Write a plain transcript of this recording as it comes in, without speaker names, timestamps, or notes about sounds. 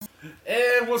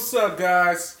And what's up,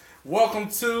 guys? Welcome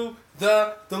to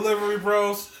the Delivery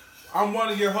Bros. I'm one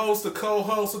of your hosts, the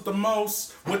co-host with the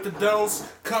most, with the dose,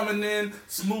 coming in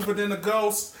smoother than a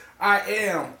ghost. I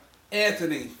am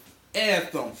Anthony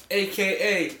Anthem,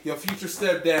 aka your future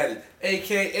stepdaddy,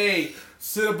 aka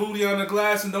sit a booty on the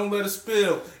glass and don't let it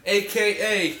spill,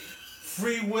 aka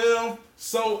free will,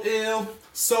 so ill,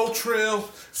 so trill,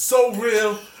 so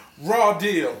real, raw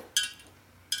deal.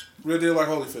 Real deal like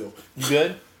Holyfield. You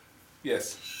good?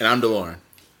 Yes. And I'm DeLorean.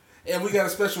 And we got a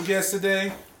special guest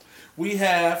today. We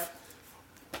have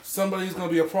somebody who's going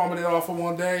to be a prominent author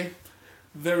one day.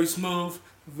 Very smooth,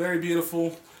 very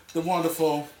beautiful, the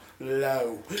wonderful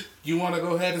Lo. You want to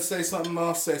go ahead and say something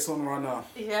else? Say something right now.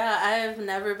 Yeah, I've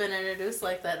never been introduced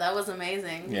like that. That was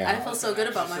amazing. Yeah. I feel so good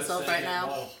about myself right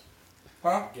now.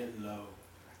 Huh? Get low.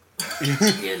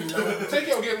 Get low. Take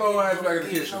your get low ass back in the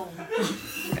kitchen.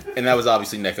 And that was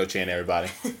obviously Neko Chan, everybody.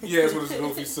 Yeah, it's with his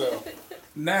goofy self.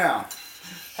 Now,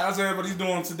 how's everybody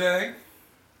doing today?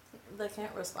 They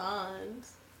can't respond.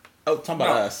 Oh, talking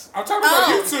about us. I'm talking about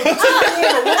you two.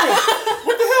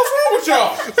 What the hell's wrong with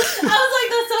y'all? I was like,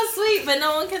 that's so sweet, but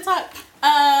no one can talk.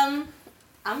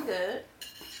 I'm good.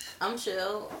 I'm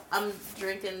chill. I'm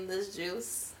drinking this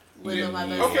juice. Living my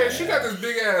best. Okay, she got this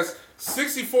big ass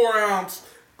 64-ounce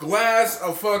glass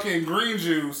of fucking green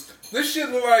juice. This shit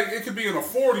look like it could be in a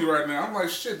 40 right now. I'm like,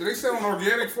 shit, do they sell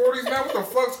organic 40s now? What the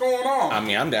fuck's going on? I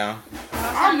mean, I'm down.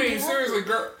 I mean, seriously,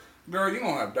 girl, you're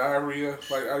gonna have diarrhea.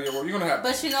 Like, you're gonna have.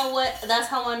 But you know what? That's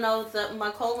how I know that my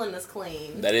colon is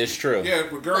clean. That is true. Yeah,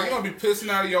 but girl, you're gonna be pissing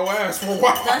out of your ass for a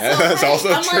while. That's okay. That's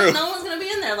also I'm true. like, no one's gonna be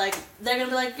in there. Like, they're gonna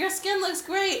be like, your skin looks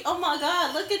great. Oh my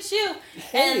god, look at you.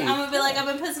 And I'm gonna be like, I've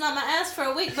been pissing out my ass for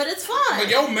a week, but it's fine. But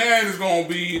your man is gonna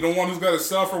be the one who's gotta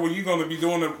suffer when you're gonna be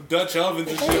doing the Dutch ovens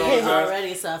and shit on He his ass.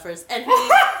 already suffers, and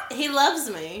he loves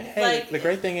me. Hey, Like, the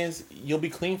great thing is, you'll be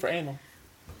clean for anal.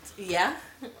 yeah,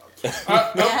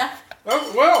 Yeah. yeah.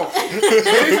 Well,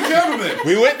 ladies and gentlemen,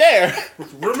 We went there.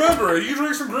 remember, you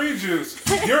drink some green juice,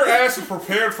 your ass is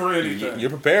prepared for anything. You're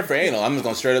prepared for anal. I'm just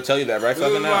going to straight up tell you that right This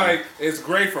fucking is now. like, it's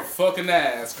great for fucking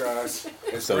ass, guys.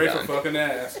 It's So great done. for fucking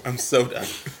ass. I'm so done.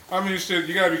 I mean, shit,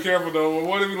 you gotta be careful though.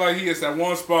 What if he like he hits that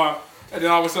one spot and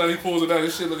then all of a sudden he pulls it out?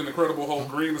 His shit looking incredible, whole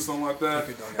green or something like that.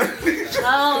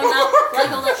 Oh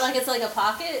no, like it's like a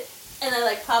pocket, and I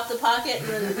like pop the pocket, and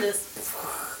then this.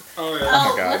 Oh yeah.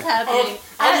 Oh, God. what's happening?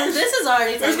 I mean, this is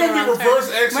already it's taking gonna a be wrong reverse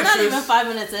turn. We're not Exorcist. even 5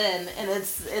 minutes in, and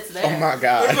it's there. Oh my It's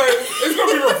God. like it's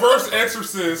gonna be reverse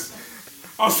exorcist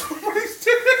on somebody's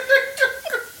dick.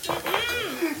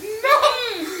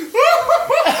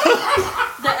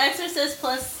 The Exorcist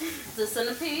plus the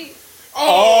Centipede.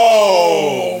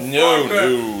 Oh, no, fuck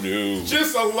that. no.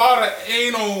 Just a lot of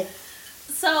anal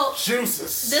So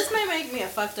juices. this may make me a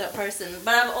fucked up person,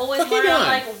 but I've always Keep wondered going.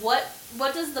 like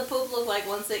what does the poop look like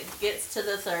once it gets to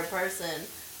the third person?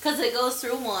 Because it goes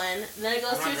through one, then it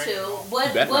goes I'm not through drinking two. all. What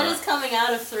You better what not. is coming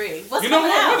out of three? What's You know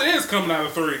coming what? out? What is coming out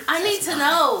of 3? I need to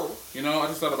know. You know, I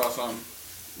just thought about something.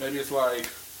 Maybe it's like,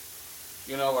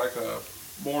 you know, like a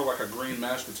more like a green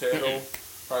mashed potato,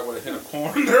 probably with a hint of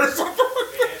corn there or something.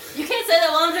 You can't say that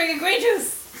while I'm drinking green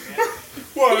juice.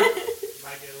 What?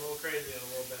 Might get a little crazy in a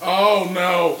little bit. Oh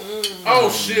no! Oh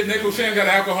shit! Nickel Chan got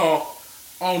alcohol.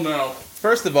 Oh no!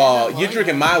 First of all, you're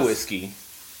drinking my whiskey.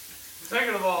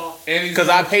 Second of all, And he's Because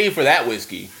I paid for that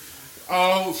whiskey.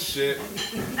 Oh shit!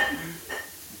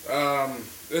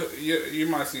 You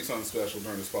might see something special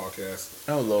during this podcast.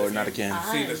 Oh, Lord, not again.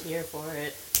 I'm this- here for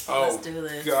it. Oh Let's do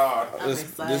this. God! I'm This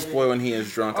excited. boy, when he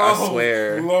is drunk, Oh I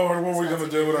swear, Lord, what are we Sounds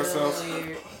gonna do with real ourselves?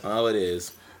 weird. all it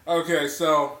is. Okay,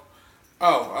 so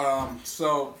I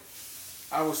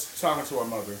was talking to our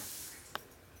mother,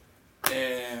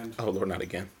 and Oh, Lord, not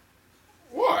again.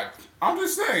 what? I'm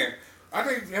just saying. I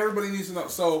think everybody needs to know.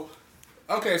 So,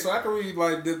 okay, so after we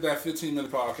did that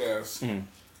 15-minute podcast,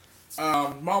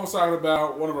 Mom was talking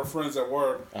about one of her friends at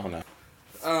work. Oh,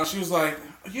 no. She was like,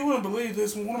 "You wouldn't believe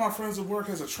this. One of my friends at work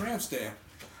has a tramp stamp,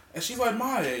 and she's like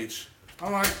my age."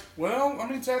 I'm like, "Well, I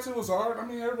mean, tattoo is art. I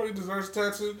mean, everybody deserves a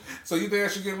tattoo. So you think I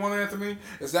should get one, Anthony?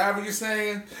 Is that what you're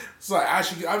saying?" It's like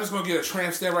I'm just gonna get a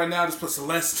tramp stamp right now. Just put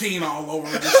Celestine all over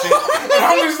it and shit. And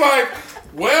I'm just like,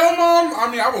 "Well, Mom, I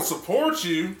mean, I will support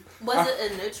you." Was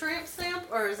it a nutrient stamp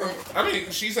or is it? I mean,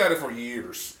 she's had it for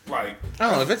years. Like,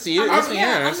 Oh, if it's you, I'm, it's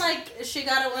yeah, yours. I'm like, she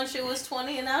got it when she was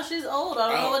 20 and now she's old.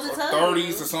 I don't know what to tell 30s you.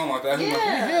 or something like that. Who knows?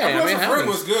 Yeah. Yeah, And plus, I mean, her it friend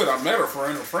happens. was good. I met her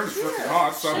friend. Her friend's freaking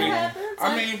hot. So, I Shit mean, happens. I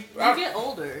Like, mean, you get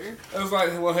older. it was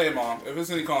like, well, hey, Mom, if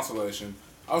it's any consolation,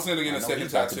 I was thinking of getting a I know second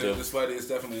he's about to tattoo. do. This lady has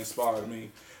definitely inspired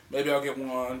me. maybe I'll get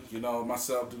one,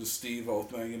 myself, do the Steve-O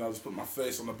thing, just put my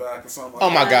face on the back or something like Oh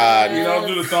my that. God.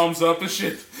 Do the thumbs up and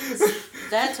shit.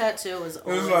 That tattoo was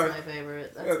always like- my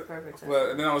favorite. That's a perfect tattoo. But,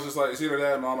 and then I was just like, it's either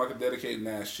that or Mom, I could dedicate an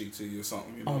ass cheek to you or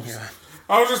something. Oh my God.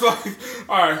 I was just like,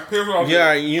 all right, here's what I'll do.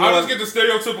 Yeah, you know I'll just what?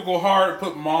 get the stereotypical heart,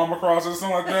 put Mom across it or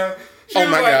something like that. She Oh was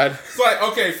my like, God. It's like,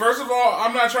 okay, first of all,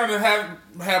 I'm not trying to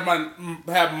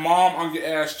have Mom on your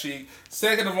ass cheek.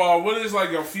 Second of all, what is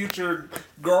like your future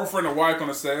girlfriend or wife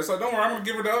gonna say? It's like, don't worry, I'm gonna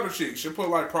give her the other cheek. She'll put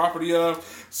like property up,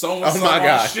 so and Oh so my on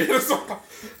God. shit.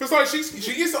 It's like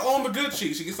she gets to own the good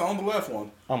cheek. She gets to own the left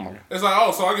one. Oh my God. It's like,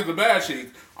 oh, so I get the bad cheek.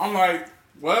 I'm like,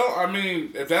 well, I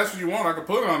mean, if that's what you want, I can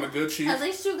put it on the good cheek. At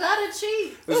least you got a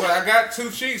cheek. It's like I got two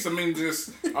cheeks. I mean,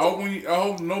 I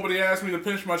hope nobody asks me to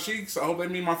pinch my cheeks. I hope they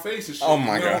mean my face and shit. Oh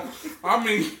my God. I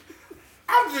mean,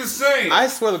 I'm just saying. I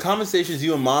swear the conversations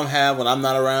you and Mom have when I'm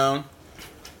not around,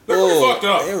 They're pretty fucked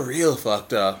up. They're real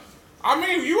fucked up. I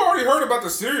mean, you already heard about the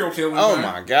serial killing. Oh man.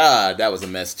 my God, that was a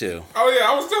mess too. Oh yeah,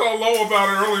 I was telling Lo about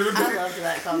it earlier I today. loved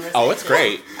that conversation. Oh, it's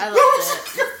great. I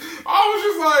loved it. I was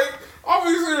just like, I'll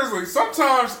be seriously.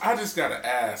 Sometimes I just gotta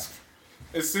ask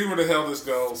and see where the hell this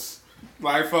goes.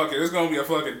 Like, fuck it, it's gonna be a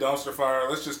fucking dumpster fire.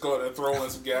 Let's just go ahead and throw in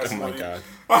some Oh gasoline. my God.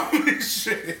 I mean,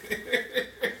 shit.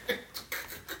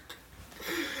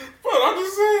 But I'm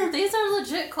just saying. These are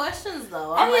legit questions,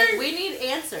 though. I I'm like, mean- we need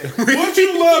answers. Would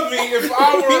you love me if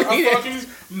I were a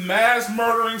fucking mass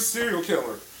murdering serial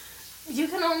killer? You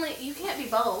can't be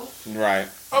both. Right.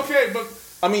 Okay, but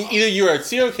I mean, either you're a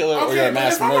serial killer or you're okay, a but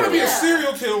mass if I'm gonna be murderer. a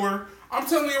serial killer, I'm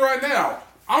telling you right now,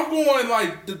 I'm going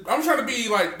I'm trying to be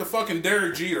like the fucking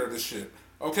Derek Jeter of this shit.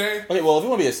 Okay? Okay, well, if you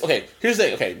want to be here's the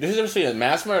thing. Okay, there's a difference between a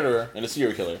mass murderer and a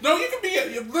serial killer. No, you can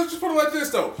be. Let's just put it like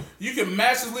this though. You can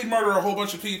massively murder a whole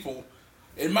bunch of people.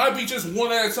 It might be just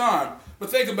one at a time, but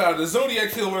think about it. The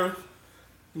Zodiac killer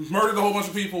murdered a whole bunch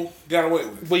of people, got away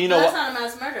with it. But you know That's what? not a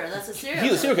mass murderer. That's a serial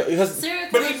He's a serial killer. killer. Because, Serial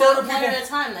But he killers murdered do one people- at a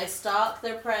time. They stalk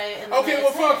their prey and then Okay, they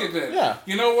well, attack. fuck it then. Yeah.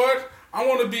 You know what? I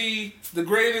want to be the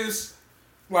greatest,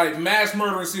 mass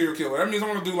murdering serial killer. That means I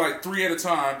want to do 3 at a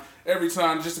time, every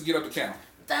time, just to get up the count.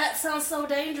 That sounds so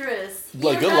dangerous.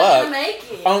 Like, You're good not luck. gonna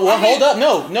make it. well, I mean- hold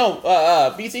up.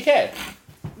 No. BTK.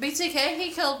 BTK,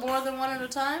 he killed more than one at a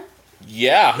time.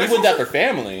 Yeah, he That's would that also- for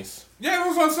families. Yeah,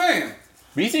 that's what I'm saying.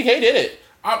 BTK did it.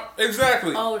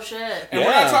 Exactly. Oh shit. And we're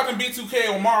Yeah. not talking B2K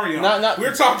or Mario. Not-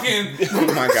 We're talking.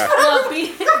 Oh my God. No,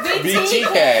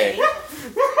 BTK.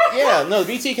 Yeah, no,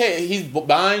 BTK, he's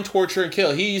bind, torture, and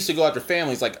kill. He used to go after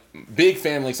families, like big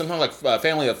families, sometimes like a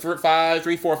family of 3,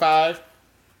 4, 5.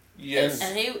 Yes.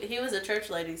 And he was a church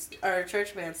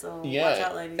church man, so watch Yeah,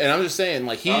 out, ladies. and I'm just saying,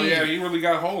 like, Oh yeah, he really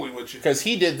got holy with you. because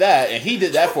he did that, and he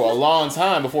did that for a long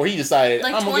time before he decided,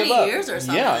 Like I'm gonna 20 give up. years or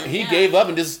something, Yeah, he yeah. gave up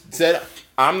and just said,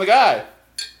 I'm the guy.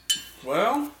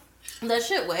 Well, That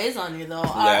shit weighs on you, though.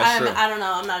 that's true. I don't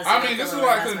know. I'm not a I serial mean, this is killer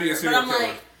why I or couldn't be a mass serial murderer, killer. But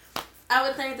I'm like, I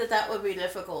would think that would be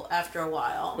difficult after a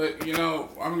while. but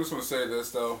I'm just gonna say this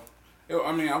though.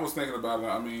 I was thinking about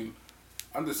it.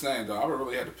 I'm just saying though, I would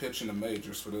really have to pitch in the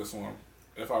majors for this one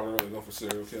if I would really go for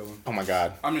serial killing. Oh my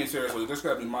God. I mean, seriously, there's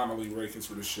gotta be minor league rankings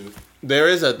for this shit. There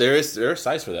are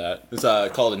sites for that. It's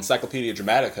called Encyclopedia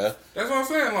Dramatica. That's what I'm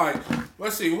saying. Like,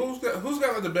 let's see, who's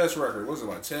got the best record? Was it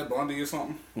like Ted Bundy or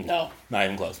something? No, not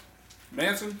even close.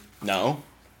 Manson, No,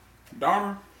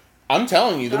 Dahmer, I'm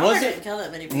telling you, the Dahmer ones didn't that kill that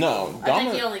many people. No, I think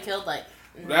Dahmer- he only killed like.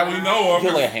 that we know of. He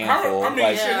had, like, a handful, I mean,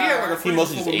 like- shit, he had like a he freezer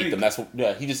mostly full just of ate meat.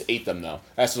 them. He just ate them though.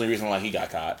 That's the only reason why he got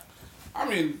caught. I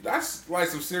mean, that's like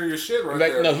some serious shit right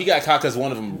Like, there. no, he got caught because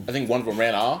one of them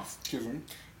ran off. Excuse me.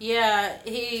 Yeah,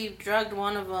 he drugged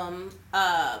one of them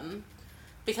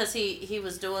because he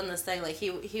was doing this thing like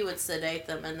he would sedate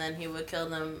them and then he would kill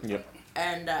them. Yep.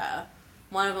 And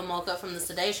one of them woke up from the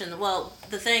sedation. Well,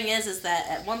 the thing is that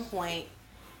at one point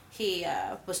he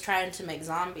was trying to make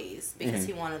zombies because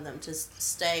he wanted them to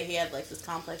stay. He had like this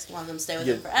complex. He wanted them to stay with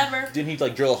him forever. Didn't he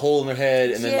like drill a hole in their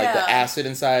head and then like Yeah. the acid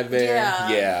inside there?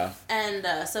 Yeah. And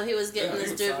so he was getting Yeah, he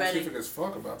this was dude ready. scientific as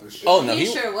fuck about this shit. Oh no, He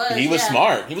sure was, He was yeah.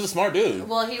 smart. He was a smart dude.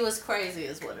 Well, he was crazy,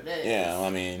 is what it is. Yeah, well, I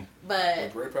mean, But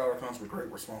With great power comes with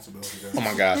great responsibility. Guys. oh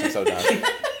my gosh, I'm so done.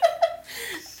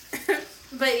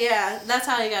 But yeah, that's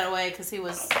how he got away because he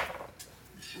was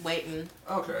waiting.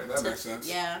 Okay, that makes sense.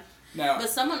 Yeah. Now, But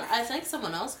I think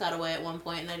someone else got away at one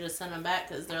point and they just sent him back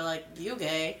because they're like, you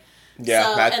gay. Yeah,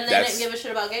 So, that, and they that's didn't give a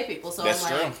shit about gay people. So that's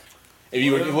I'm like, true. If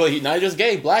you were not just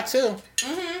gay, black too.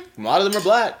 mm-hmm. A lot of them are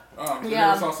black. Yeah. there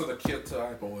was also the cute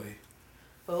Thai boy.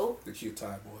 Who? The cute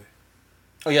Thai boy.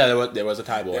 Oh yeah, there was a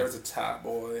Thai boy. There was a Thai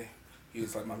boy. He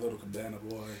was like my little cabana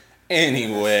boy.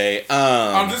 Anyway,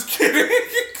 I'm just kidding.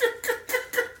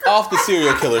 off the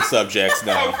serial killer subjects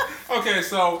now. Okay,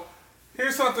 so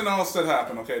here's something else that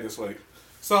happened. Okay, this week.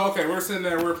 So we're sitting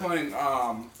there. We're playing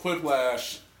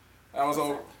Quiplash. I was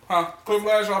over.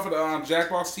 Quiplash off of the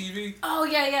Jackbox TV. Oh,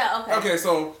 yeah, okay. Okay,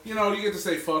 so, you get to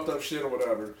say fucked up shit or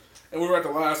whatever. And we were at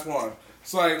the last one.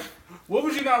 It's like, what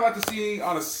would you not like to see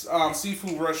on a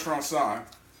seafood restaurant sign?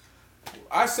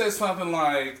 I said something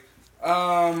like,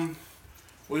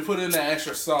 we put in the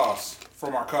extra sauce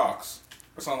from our cocks.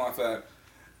 Or something like that.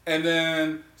 And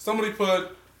then somebody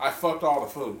put, I fucked all the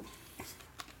food.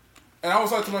 And I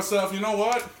was like to myself, you know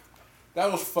what?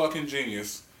 That was fucking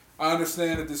genius. I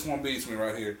understand that this one beats me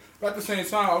right here. But at the same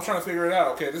time, I was trying to figure it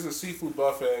out. Okay, this is a seafood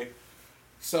buffet.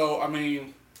 So, I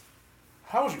mean,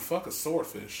 how would you fuck a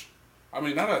swordfish? I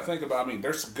mean, now that I think about it,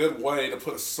 there's a good way to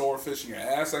put a swordfish in your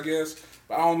ass, I guess.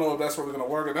 But I don't know if that's really going to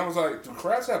work. And I was like, do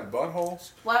crabs have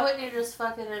buttholes? Why wouldn't you just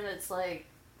fuck it in its,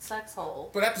 sex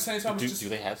hole? But at the same time, do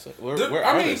they have sex? Where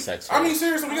are they sex holes? I mean,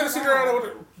 seriously, we got to figure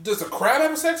out, does a crab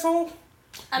have a sex hole?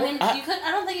 I mean, I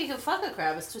don't think you could fuck a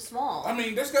crab. It's too small. I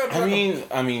mean, there's got to be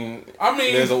I mean,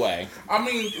 there's a way. I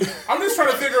mean, I'm just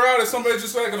trying to figure out if somebody's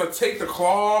just gonna take the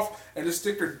claw off and just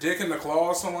stick their dick in the claw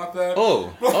or something like that.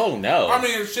 Oh no. I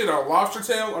mean, shit, a lobster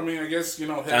tail. I mean, I guess heads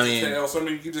and tails. So I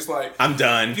mean, you just I'm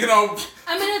done.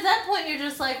 I mean, at that point, you're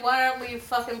just like, why aren't we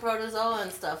fucking protozoa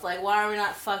and stuff? Like, why are we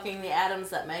not fucking the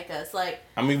atoms that make us? Like,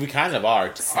 I mean, we kind of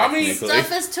are. Stuff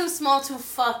is too small to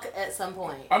fuck at some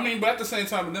point. I mean, but at the same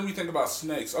time, and then we think about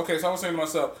snakes. Okay, so I was saying to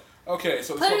myself, okay,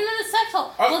 so put it in a sex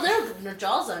hole. Well, their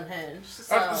jaws unhinged.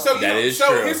 So that is true.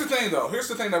 So here's the thing, though. Here's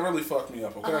the thing that really fucked me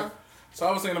up. Okay. So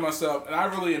I was thinking to myself, and I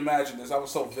really imagined this. I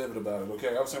was so vivid about it.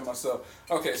 Okay, I was saying to myself,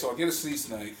 okay, so I get a sea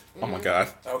snake. Oh my god.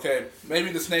 Okay,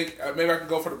 maybe the snake. Maybe I can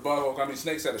go for the butthole. I mean,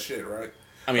 snakes out of shit, right?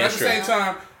 I mean, but at the same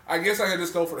time, I guess I could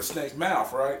just go for the snake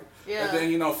mouth, right? Yeah.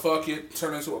 And then fuck it,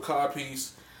 turn into a cod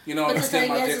piece. But the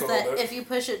thing is that that if you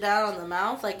push it down on the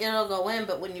mouth, it'll go in.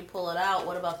 But when you pull it out,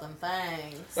 what about them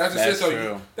fangs? That's just it, though.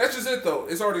 True. That's just it, though.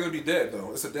 It's already gonna be dead,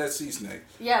 though. It's a dead sea snake.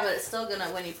 Yeah, but it's still gonna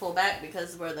when you pull back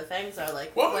because where the fangs are,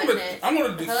 Well, I'm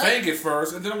gonna defang it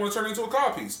first, and then I'm gonna turn it into a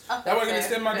cod piece. Okay, that way I can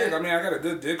extend my dick. I mean, I got a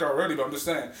good dick already, but I'm just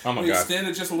saying. Oh my we god. Extend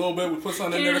it just a little bit. We put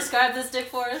something in there. Can you describe this dick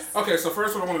for us? Okay, so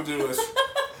first what I want to do is,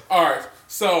 all right.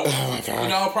 So, oh my God.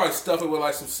 I'll probably stuff it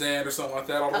with some sand or something like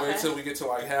that all the way until we get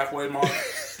to halfway mark.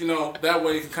 That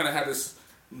way you can kind of have this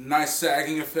nice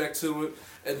sagging effect to it.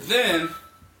 And then,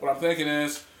 what I'm thinking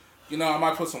is, I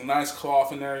might put some nice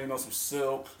cloth in there, some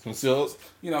silk. Some silk?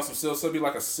 Some silk. So it'll be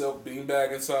like a silk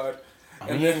beanbag inside.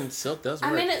 Then silk does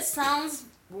work. I mean, it sounds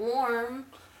warm.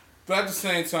 But at the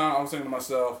same time, I was thinking to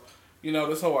myself,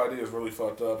 this whole idea is really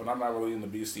fucked up, and I'm not really into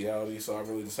bestiality, so I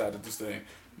really decided this thing.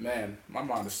 Man, my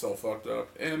mind is so fucked up,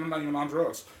 and I'm not even on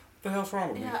drugs. What the hell's wrong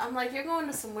with me? Yeah, I'm like, you're going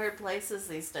to some weird places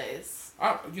these days.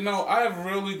 I have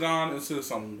really gone into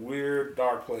some weird,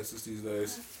 dark places these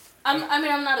days. I'm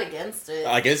not against it.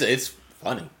 I guess it's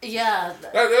funny. Yeah,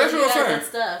 that's what I'm saying. That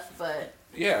stuff, but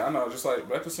yeah, I know. Just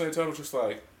but at the same time, it's just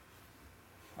I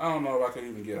don't know if I could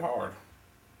even get hard.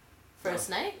 For a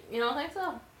snake, you don't think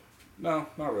so? No,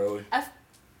 not really.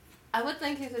 I would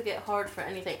think you could get hard for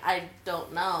anything. I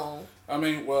don't know.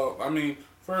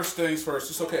 First things first.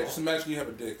 It's okay. Just imagine you have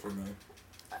a dick for a minute.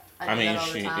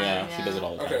 She does it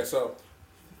all the time. Okay, so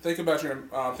think about your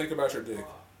dick.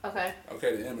 Okay.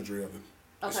 Okay, the imagery of it.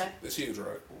 Okay. It's huge,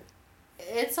 right?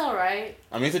 It's all right.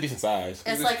 I mean, it's a decent size.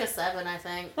 It's like a 7, I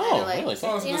think. Oh, really? really? It's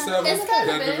a 7. It's kind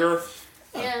of big. girth.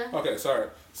 Yeah. Okay, sorry.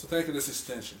 So think of this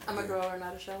extension. I'm a grower,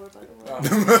 not a shower, by the way. I'm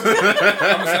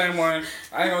the same way.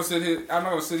 I'm not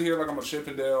gonna sit here like I'm a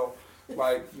Chippendale,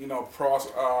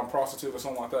 prostitute or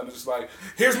something like that. And just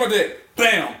here's my dick,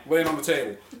 bam, laying on the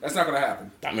table. That's not gonna happen.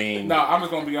 I mean, no, I'm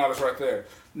just gonna be honest right there.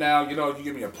 Now, you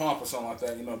give me a pump or something like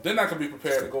that. Then I can be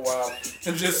prepared to go out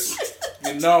and just,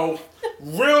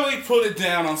 really put it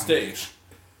down on stage.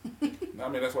 I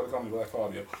mean, that's why they call me Black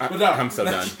Fabio. But I'm so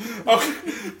done. Okay,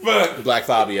 but Black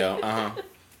Fabio.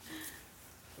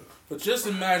 But just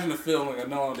imagine the feeling of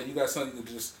knowing that you got something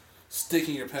to just stick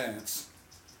in your pants,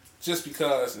 just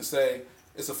because, and say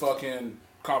it's a fucking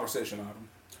conversation item.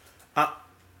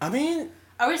 I mean,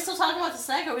 are we still talking about the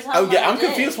snake? Or are we talking about I'm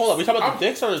confused. Hold on, we talking about the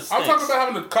dicks or the snakes? I'm talking about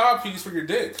having a cod piece for your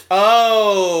dick.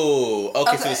 Oh,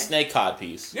 okay. So the snake cod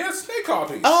piece. Yeah, snake cod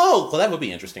piece. Oh, well, that would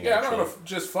be interesting. Yeah, actually. I'm not gonna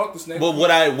just fuck the snake. Well,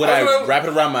 would I wrap it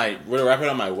around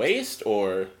my waist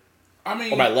or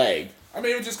my leg? I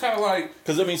mean, it just kind of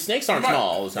because snakes aren't small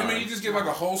all the time. I mean, you just get a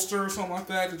holster or something like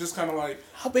that to just kind of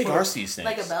How big are sea snakes?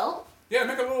 Like a belt? Yeah,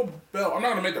 make a little belt. I'm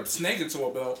not gonna make the snake into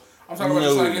a belt. I'm talking about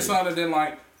just it's something. Then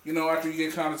after you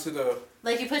get kind of to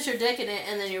Like you put your dick in it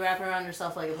and then you wrap it around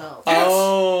yourself like a belt. Yes.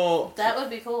 Oh. That would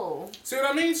be cool. See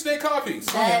what I mean? Snake copies.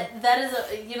 That is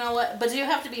a, you know what? But do you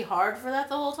have to be hard for that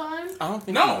the whole time? I don't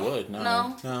think No. you would. No. No? I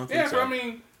don't think Yeah, so. but I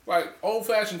mean, like old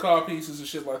fashioned car pieces and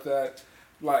shit like that.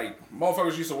 Like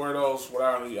motherfuckers used to wear those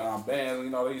without any bands. You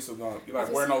know, they used to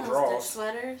wear no Dick drawers.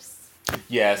 sweaters.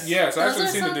 Yes. Yes, I Those actually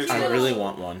are seen the so dick cute. I sweater. really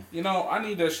want one. You know, I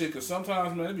need that shit because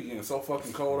sometimes, man, it be getting so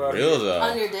fucking cold out Real here. though.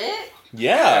 On your dick?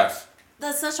 Yeah. Yes.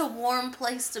 That's such a warm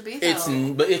place to be, though. It's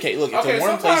but okay. Look, it's Okay, a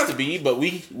warm place sometimes- to be, but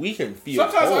we can feel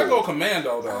Sometimes cold. I go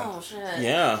commando though. Oh, shit.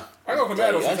 Yeah. I go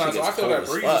commando Like, it sometimes, so actually I feel gets that cold as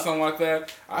breeze or fuck. something like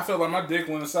that. I feel like my dick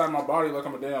went inside my body like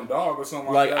I'm a damn dog or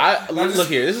something Like that. I And just- look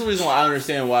here. This is the reason why I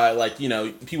understand why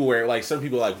people wear certain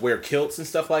people wear kilts and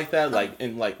stuff like that. Like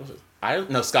in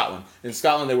Scotland. In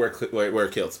Scotland they wear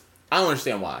kilts. I don't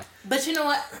understand why. But you know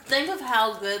what? Think of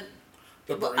how good...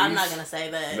 The Well, breeze. I'm not going to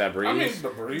say that. That breeze. I mean, the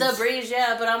breeze. The breeze,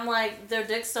 yeah, but I'm like, their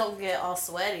dicks don't get all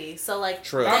sweaty. So, like,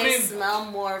 True. they I mean, smell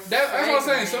more That's what I'm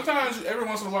saying. fragrant. Sometimes, every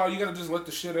once in a while, you gotta just let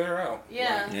the shit air out.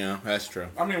 Yeah. Yeah, that's true.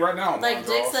 I mean, right now, I'm Like, on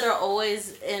dicks draws. that are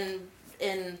always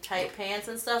in tight pants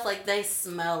and stuff, like, they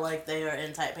smell like they are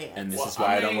in tight pants. And this Well, is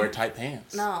why I don't mean, wear tight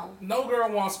pants. No. No girl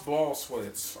wants ball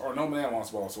sweats, or no man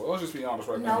wants ball sweat. Let's just be honest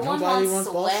right No now. one Nobody wants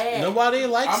wants sweat. Nobody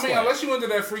likes I mean, sweat. unless you into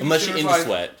that freaky Unless shit, you're it's into like,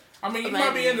 sweat. I mean, you might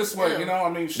be Maybe. into sweat, Ew. you know? I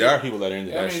mean, shit. There are people that are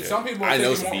into I that mean, shit. some people I know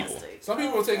take some more- people. Some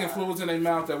people are taking fluids in their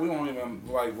mouth that we don't even,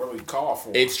 really call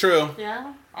for. It's true.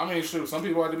 Yeah? I mean, shoot, some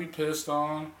people like to be pissed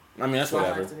on. I mean, that's I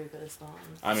whatever. like to be pissed on.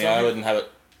 I mean, Some- I wouldn't have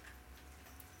it.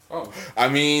 Oh, I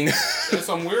mean, in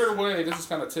some weird way, this is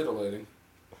kind of titillating.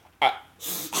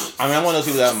 I'm one of those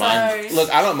people that Sorry. mind.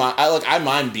 Look, I don't mind. I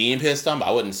mind being pissed on, but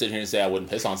I wouldn't sit here and say I wouldn't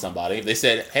piss on somebody. If they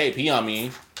said, "Hey, pee on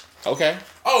me," okay.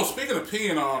 Oh, speaking of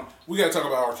peeing on, we gotta talk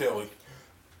about R. Kelly.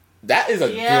 That is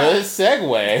a Yeah. good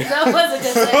segue. That was a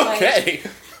good segue. Okay.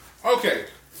 Okay,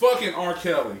 fucking R.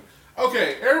 Kelly.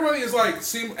 Okay, everybody is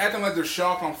acting like they're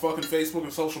shocked on fucking Facebook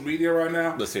and social media right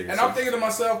now. Let's hear and I'm yourself. thinking to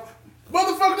myself,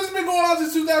 motherfucker, this has been going on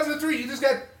since 2003. You just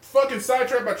got fucking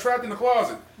sidetracked by Trapped in the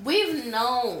Closet. We've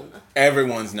known.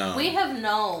 Everyone's known. We have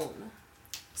known.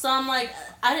 So I'm like,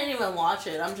 I didn't even watch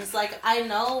it. I'm just like, I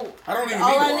know I don't even all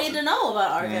need to I watch need it. to know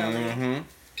about R. Kelly. Mm-hmm.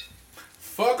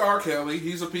 Fuck R. Kelly.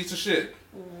 He's a piece of shit.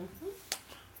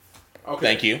 Okay.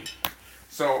 Thank you.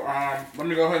 So, let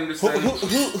me go ahead and just Who,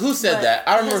 say... who said But that?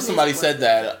 I remember his somebody music said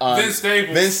that. Vince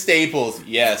Staples. Vince Staples.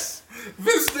 Yes.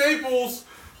 Vince Staples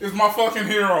is my fucking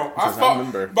hero. Because I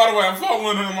remember. By the way, I'm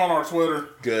following him on our Twitter.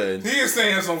 Good. He is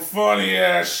saying some funny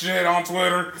ass shit on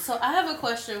Twitter. So I have a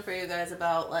question for you guys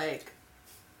about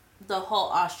the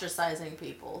whole ostracizing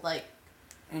people,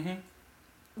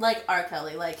 like R.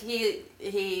 Kelly. Like he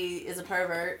is a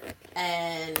pervert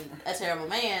and a terrible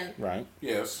man, Right.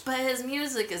 Yes. but his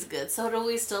music is good. So do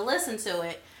we still listen to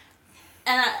it?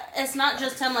 And it's not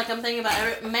just him. Like I'm thinking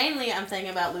about mainly I'm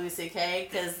thinking about Louis C.K.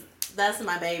 because that's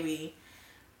my baby.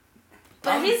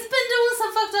 But he's been doing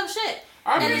some fucked up shit.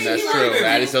 I And mean, he That's like- true. he-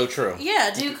 That is so true.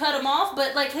 Yeah, do you cut him off?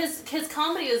 But like his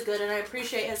comedy is good, and I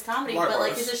appreciate his comedy. But like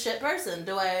Likewise. he's a shit person.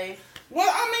 Do I? Well,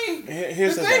 I mean,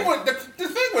 Here's the the thing thing. with the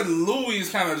thing with Louis is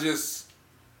kind of just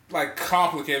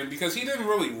complicated because he didn't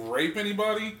really rape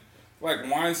anybody like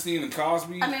Weinstein and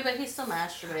Cosby. I mean, but he's still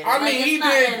masturbating. I Like, mean, it's he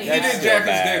not did any he That's did better. still jack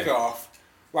bad. his dick off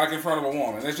in front of a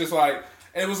woman. It's just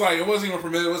it wasn't even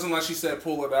permitted. It wasn't like she said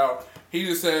pull it out. He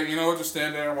just said, you know what, just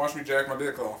stand there and watch me jack my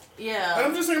dick off. And Yeah.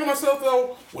 I'm just thinking to myself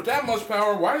though, with that much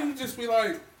power, why didn't he just be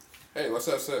like, hey, let's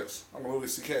have sex? I'm Louis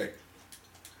C.K.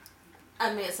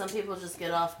 I mean, some people just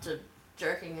get off to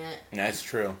jerking it, That's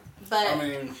true. but I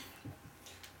mean,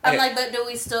 I'm Okay. like, but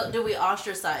do we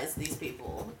ostricize these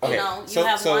people? Okay, You know, you so-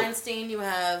 have so- Weinstein, you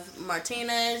have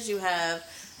Martinez, you have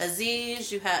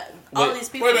Aziz, you have all Wait- these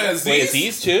people. wait a minute, Wait, Aziz?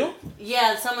 Aziz too?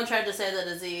 Yeah, someone tried to say that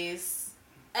Aziz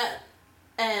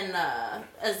and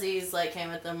Aziz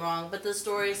came at them wrong, but the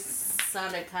story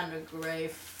sounded kind of gray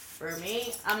for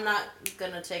me. I'm not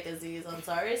gonna take Aziz on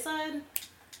Sari's side.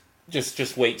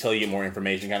 Just wait till you get more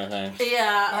information, kind of thing.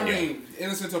 Yeah, I mean,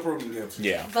 innocent until proven guilty.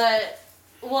 Yeah. but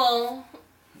well,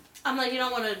 I'm like, you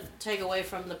don't want to take away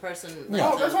from the person.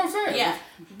 No, that's what I'm saying. Yeah,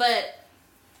 but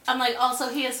I'm like, also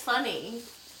he is funny,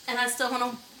 and I still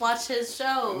want to watch his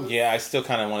shows. Yeah, I still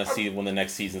kind of want to see when the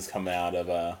next seasons come out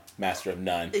of Master of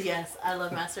None. Yes, I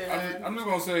love Master of None. I'm just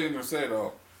gonna say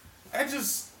though,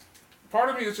 part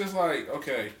of me is just like,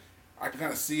 okay, I can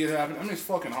kind of see it happen. I mean, it's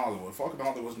fucking Hollywood. Fucking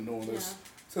Hollywood's been doing this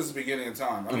since the beginning of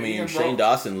time. I mean, bro, Shane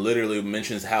Dawson literally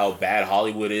mentions how bad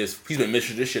Hollywood is. He's been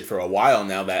mentioning this shit for a while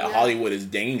now, that Yeah. Hollywood is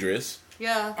dangerous.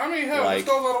 Yeah. I mean, hell, like- let's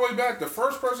go all the way back. The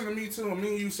first person to Me Too, and me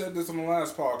and you said this on the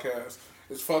last podcast,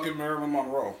 is fucking Marilyn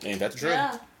Monroe. Ain't that true?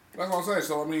 Yeah. That's what I'm saying.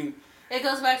 So I mean, It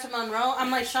goes back to Monroe.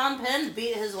 I'm like, Sean Penn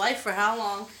beat his wife for how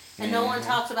long? And no one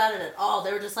talked about it at all.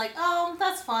 They were just like, oh,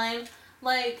 that's fine.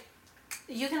 Like,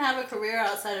 you can have a career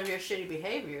outside of your shitty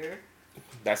behavior.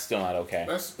 That's still not okay.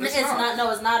 It's not.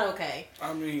 No, it's not okay.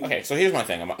 I mean... Okay, so here's my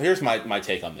thing. Here's my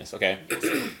take on this, okay?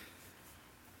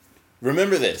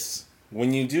 Remember this.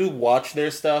 When you do watch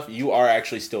their stuff, you are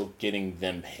actually still getting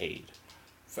them paid.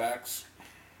 Facts.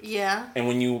 Yeah. And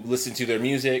when you listen to their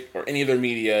music or any of their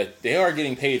media, they are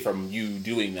getting paid from you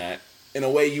doing that. In a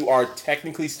way, you are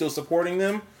technically still supporting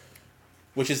them,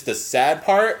 which is the sad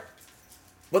part.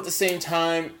 But at the same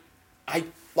time,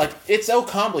 it's so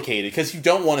complicated because you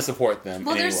don't want to support them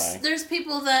in any way. There's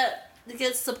people that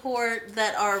get support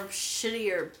that are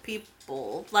shittier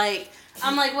people. Like,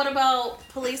 I'm like, what about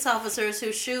police officers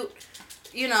who shoot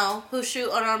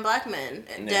unarmed black men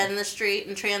dead in the street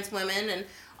and trans women and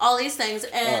all these things,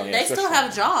 and they still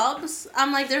have jobs.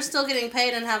 I'm like, they're still getting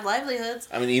paid and have livelihoods.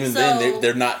 I mean, even then,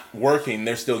 they're not working.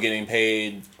 They're still getting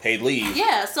paid leave.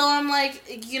 Yeah, so I'm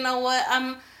like, you know what?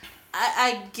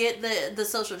 I get the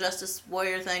social justice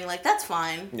warrior thing. Like, that's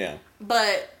fine. Yeah.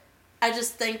 But I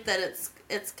just think that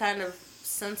it's kind of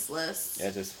senseless.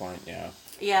 At this point, yeah.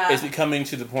 Yeah. It's becoming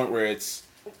to the point where it's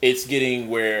getting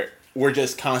where we're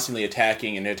just constantly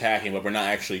attacking, but we're not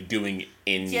actually doing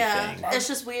anything. Yeah, it's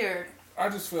just weird. I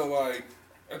just feel like,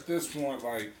 at this point,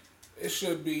 like,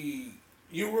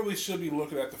 you really should be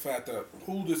looking at the fact that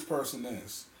who this person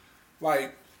is.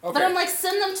 Like, okay. But I'm like,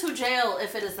 send them to jail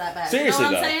if it is that bad. Seriously,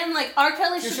 you know what I'm saying? Like, R.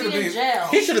 Kelly should be in jail.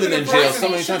 He should have been in jail so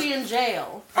many He should times. be in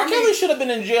jail. R. Kelly should have been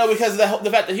in jail because of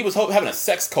the fact that he was having a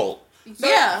sex cult.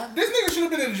 Yeah. This nigga should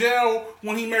have been in jail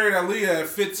when he married Aaliyah at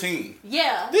 15.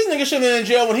 Yeah. This nigga should have been in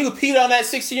jail when he peed on that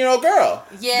 16-year-old girl.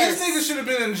 Yes. This nigga should have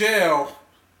been in jail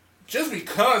just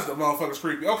because the motherfucker's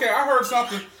creepy. Okay, I heard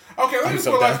something. Okay, let me just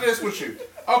go like this with you.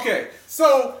 Okay,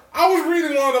 so I was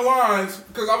reading one of the lines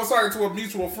because I was talking to a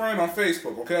mutual friend on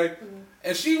Facebook, okay?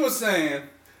 And she was saying,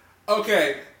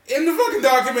 okay, in the fucking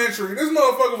documentary, this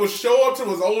motherfucker would show up to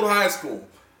his old high school.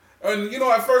 And,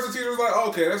 at first the teacher was like,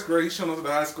 okay, that's great. He's showing up to the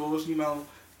high schoolers,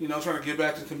 trying to get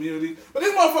back to the community. But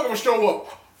this motherfucker would show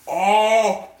up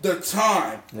all the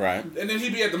time. Right. And then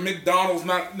he'd be at the McDonald's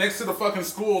next to the fucking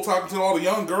school talking to all the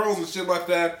young girls and shit like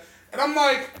that. And I'm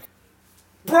like,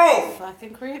 bro,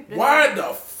 fucking creep, dude. Why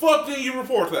the fuck didn't you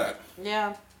report that?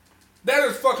 Yeah. That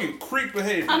is fucking creep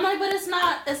behavior. I'm like, but it's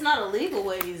not illegal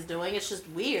what he's doing. It's just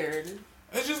weird.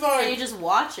 It's just like... And you just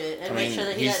watch it and make sure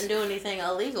that he doesn't do anything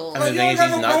illegal. I mean, the thing is,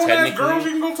 he's not technically... girls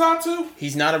you can go talk to?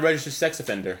 He's not a registered sex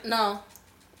offender. No.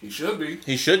 He should be.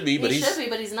 He should be, but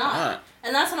he's not.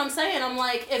 And that's what I'm saying. I'm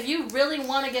like, if you really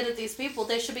want to get at these people,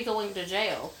 they should be going to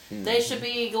jail. Mm-hmm. They should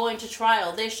be going to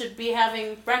trial. They should be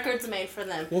having records made for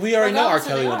them. Well, we already know R.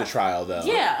 Kelly went to trial, though.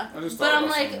 Yeah. But I'm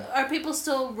like, are people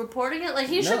still reporting it? Like,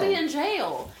 he should be in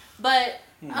jail. But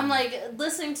I'm like,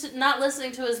 not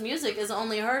listening to his music is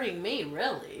only hurting me,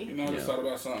 really. I just thought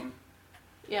about something.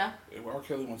 Yeah. If R.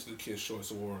 Kelly went to the Kids' Choice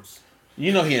Awards...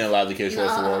 You know he ain't allowed the Kids'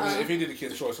 Choice Awards. If he did the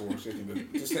Kids' Choice Awards,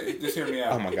 just hear me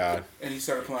out. Oh my god. And he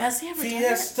started playing Has he ever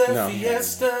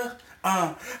Fiesta,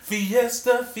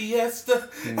 Fiesta, Fiesta.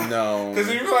 No. Because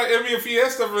if you like, it'd be a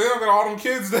fiesta for him, got all them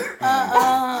kids there.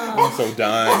 I'm so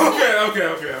done.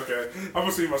 Okay. I'm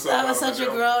gonna see myself. That was such a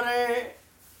groaner.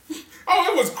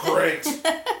 Oh, it was great.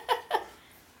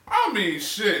 I mean,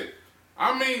 shit.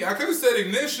 I could have said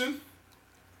Ignition.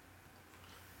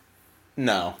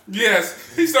 No.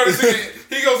 Yes, he started singing.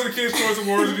 He goes to the Kids' Choice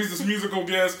Awards and he's this musical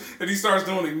guest, and he starts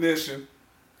doing Ignition.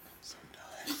 So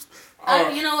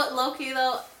done. You know what, low-key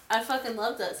though, I fucking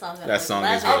love that song. That song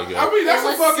is really good. I mean, that's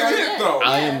a fucking hit though.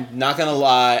 I am not gonna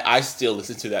lie, I still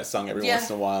listen to that song every once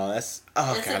in a while. It's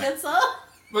a good song.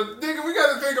 But nigga, we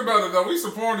gotta think about it though. We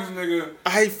support this nigga.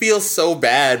 I feel so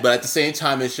bad, but at the same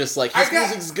time, it's just like his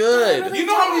music's good. You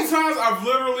know how many times I've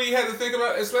literally had to think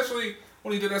about it, especially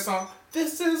when he did that song.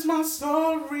 This is my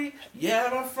story.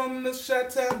 Yeah, I'm from the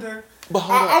Shatender. But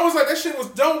I was like, that shit was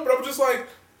dope, but I was just like,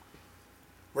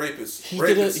 rapist.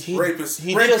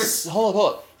 Hold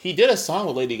up. He did a song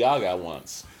with Lady Gaga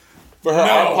once for her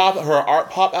art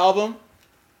pop album.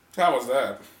 How was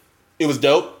that? It was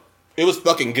dope. It was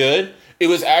fucking good. It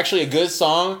was actually a good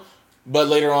song, but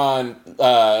later on,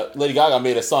 Lady Gaga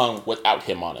made a song without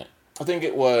him on it. I think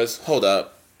it was. Hold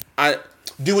up.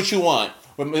 Do What You Want.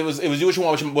 It was Do What You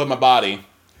Want with My Body.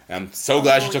 And I'm so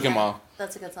glad she took him off.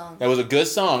 That's a good song. That was a good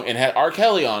song and had R.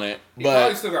 Kelly on it. He but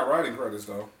probably still got writing credits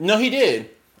though. No, he did.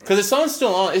 Because the song's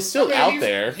still on. It's still out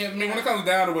there. I mean, when it comes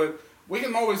down to it, we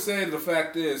can always say the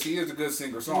fact is he is a good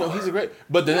singer-songwriter. No, he's a great.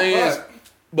 But the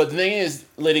thing is,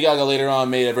 Lady Gaga later on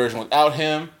made a version without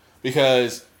him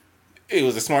because it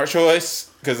was a smart choice.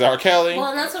 Because R. Kelly. Well,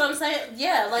 and that's what I'm saying.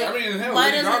 Yeah, like, I mean, hell, why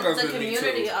Lady doesn't Gaga's the been me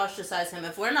community too. ostracize him?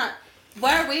 If we're not,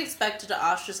 why are we expected to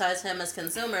ostracize him as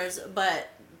consumers, but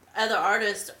other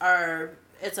artists are,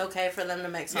 it's okay for them to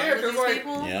make songs Yeah, with 'cause, these like,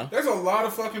 people? Yeah. There's a lot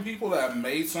of fucking people that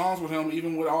made songs with him,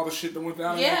 even with all the shit that went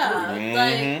down. Yeah, In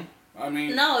like, I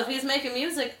mean, no, if he's making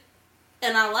music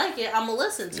and I like it, I'm gonna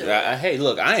listen to it. Hey,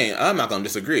 look, I'm not gonna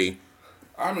disagree.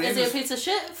 I mean, Is he a it's- piece of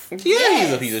shit? Yeah, Yes.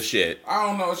 he's a piece of shit. I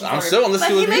don't know. It's just I'm like, still gonna listen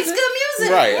But to he his makes music. good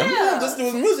music. Right, Yeah. I'm gonna listen to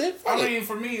his music. I mean,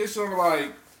 for me, it's sort of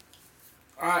like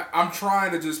I'm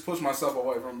trying to just push myself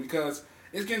away from him because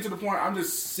it's getting to the point I'm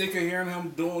just sick of hearing him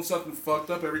doing something fucked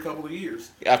up every couple of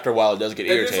years. After a while, it does get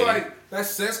And it's irritating. like that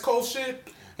sex cult shit.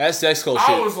 That sex cult shit.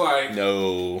 I was like,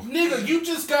 no. nigga, you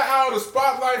just got out of the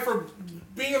spotlight for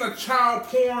being a child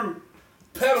porn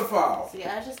pedophile. See,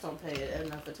 I just don't pay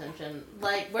enough attention.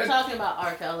 Like, we're talking about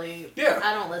R. Kelly. Yeah.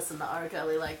 I don't listen to R.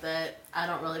 Kelly like that. I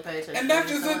don't really pay attention. And to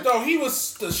that's him just so it much. though. He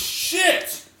was the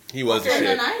shit. He was Okay. In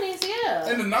shit. the 90s, yeah.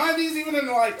 In the 90s, even in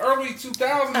the like early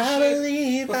 2000s I shit.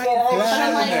 believe I before all can the But shit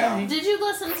I'm went like, down. did you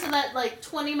listen to that like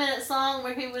 20-minute song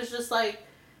where he was just like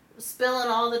spilling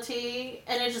all the tea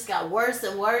and it just got worse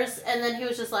and worse, and then he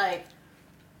was just like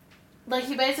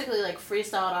he basically like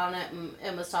freestyled on it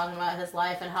and was talking about his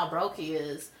life and how broke he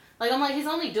is. Like, I'm like, he's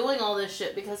only doing all this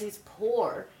shit because he's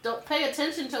poor. Don't pay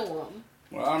attention to him.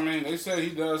 Well, I mean, they say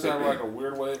he does have like a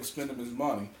weird way of spending his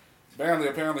money.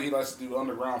 Apparently, he likes to do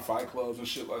underground fight clubs and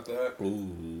shit like that,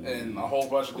 Ooh. and a whole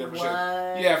bunch of different shit.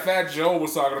 What? Yeah, Fat Joe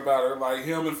was talking about it. Like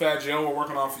him and Fat Joe were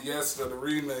working on Fiesta, the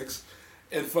remix,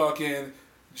 and fucking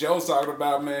Joe's talking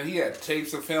about, man, he had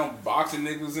tapes of him boxing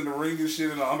niggas in the ring and shit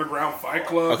in the underground fight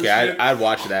club. Okay, and shit. I'd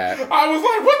watch that. I was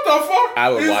like, what the fuck? I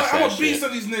would He's watch like, that I'm a beast shit.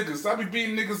 of these niggas. I be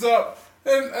beating niggas up.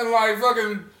 And like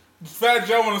fucking Fat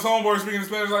Joe and his homeboy speaking in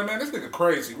Spanish, like, man, this nigga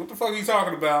crazy. What the fuck are you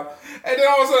talking about? And then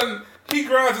all of a sudden, he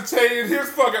grinds a tape and here's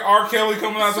fucking R. Kelly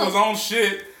coming out to his own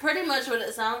shit. Pretty much what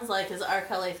it sounds like is R.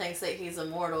 Kelly thinks that he's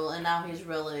immortal, and now he's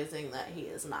realizing that he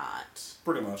is not.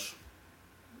 Pretty much.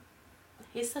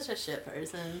 He's such a shit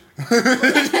person.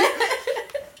 I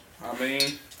mean,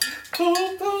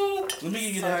 let me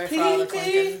give you Sorry that. for all the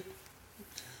clinking.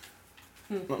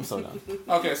 I'm so done.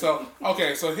 Okay,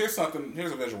 so here's something.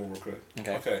 Here's a visual real quick.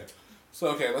 Okay.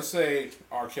 So let's say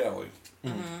R. Kelly.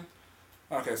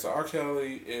 Okay, so R.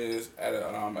 Kelly is at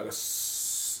I'm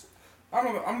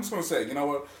just gonna say, you know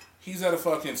what? He's at a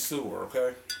fucking sewer.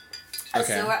 Okay.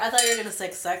 Okay. So I thought you were gonna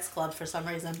say sex club for some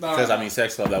reason. No, Because, I mean,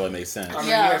 sex club, that would make sense. I mean,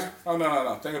 Yeah. yes. Oh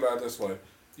no. Think about it this way.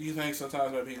 Do you think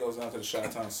sometimes maybe he goes down to the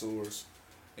Chi-Town sewers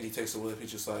and he takes a whiff?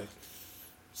 He's just like,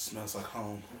 smells like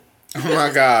home. Oh,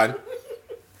 my God.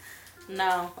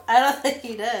 No, I don't think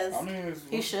he does. I mean,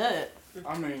 He should.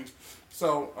 I mean,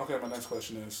 so okay. My next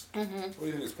question is, Mm-hmm. what do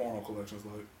you think his porno collection's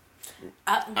like?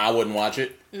 I wouldn't watch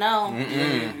it. No.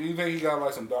 You think he got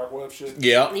like some dark web shit?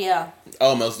 Yeah. Yeah.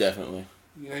 Oh, most definitely.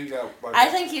 You think he got like? I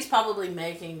think he's probably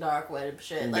making dark web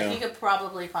shit. Like, Yeah. you could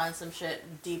probably find some shit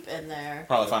deep in there.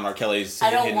 Probably find R. Kelly's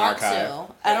I don't hidden want archive. to.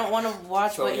 I don't want to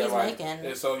watch So what yeah, he's like,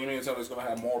 making. So you mean to tell me it's gonna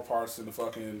have more parts than the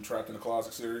fucking Trapped in the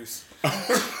Closet series?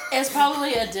 It's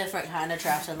probably a different kind of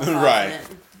trapped in the closet. Right.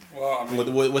 Well, I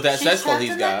mean, With that She's sex club trapped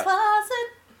he's in the got. closet.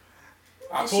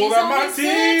 I She's pulled out my only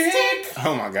 16. dick.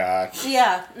 Oh, my God.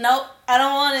 Yeah. Nope. I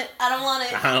don't want it. I don't want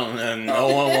it. I don't know. No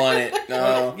one wanted.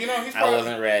 No. You know, he's I probably,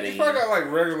 wasn't ready. He's probably got like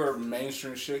regular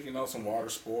mainstream shit. You know, some water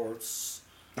sports.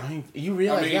 I mean, you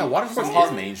realize, I mean, yeah, water some sports is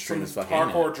hard- mainstream some as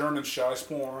fucking. hardcore German shice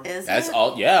porn. Is That's it?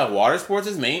 all. Yeah, water sports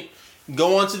is main.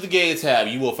 Go on to the gay tab.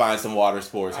 You will find some water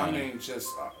sports. I Honey. mean, just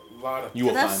a lot of. You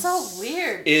will That's find. so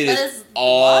weird. It But is it's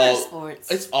all. water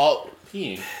sports. It's all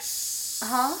peeing.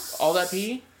 Huh? All that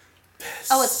pee.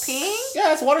 Oh, it's peeing?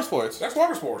 Yeah, it's water sports. That's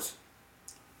water sports.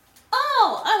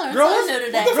 Oh, I learned Girl, something new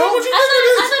today. what the fuck would you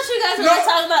I think thought you guys were No. like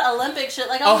talking about Olympic shit.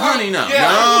 Like, Oh, I'm like, honey, no,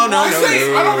 Yeah. no. I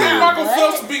don't think Michael What?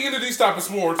 Phelps be into these type of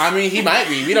sports. I mean, he might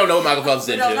be. We don't know what Michael Phelps is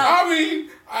We into. don't know.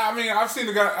 I mean, I've seen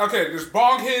the guy. Okay, there's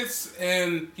bong hits,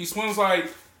 and he swims like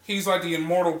he's like the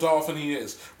immortal dolphin he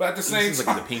is. But at the He same seems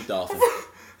time, like the pink dolphin.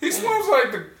 he swims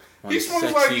like the. He Like swims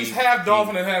like sexy he's half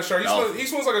dolphin and half shark. dolphin. He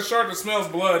swims like a shark that smells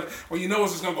blood. When you know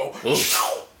it's just gonna go.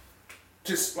 Oof.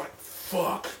 Just like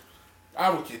fuck, I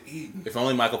would get eaten. If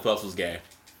only Michael Phelps was gay.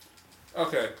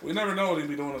 Okay, we never know what he'd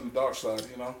be doing on the dark side,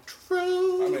 you know.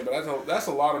 True. I mean, but that's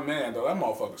a lot of man though. That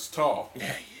motherfucker's tall.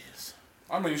 Yeah, he is.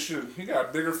 I mean, shit, he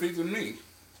got bigger feet than me.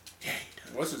 Yeah, he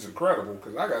does. Which is incredible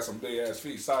because I got some big ass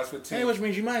feet, size 15. Hey, which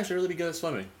means you might actually really be good at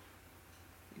swimming.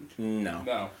 No.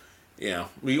 No. Yeah,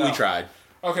 we tried.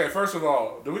 Okay, first of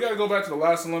all, do we got to go back to the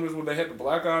last Olympics when they had the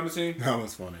black guy on the team? That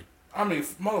was funny. I mean,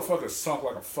 motherfucker sunk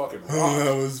like a fucking Oh, rock.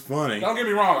 that was funny. Don't get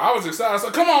me wrong. I was excited. I was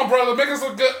like, come on, brother. Make us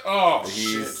look good. Oh,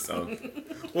 shit. So,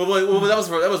 well, that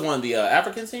was one of the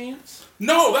African teams.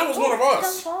 No, that was one of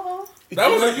us. That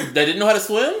was They didn't know how to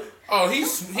swim. Oh, he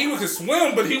could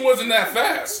swim, but he wasn't that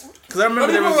fast. Because I remember Let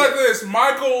me there put was it like this.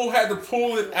 Michael had to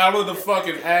pull it out of the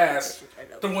fucking ass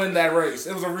to win that race.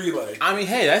 It was a relay. I mean,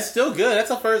 hey, that's still good. That's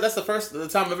the first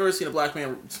time I've ever seen a black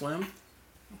man swim.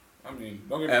 I mean,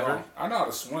 don't get me Ever? wrong. I know how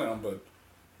to swim, but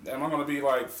am I going to be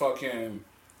like fucking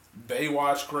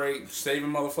Baywatch great, saving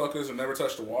motherfuckers and never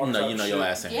touch the water? No, type you know of your shit?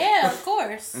 ass ain't. Yeah, of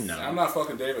course. No, I'm not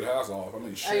fucking David Hasselhoff. I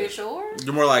mean, shit. Are you sure?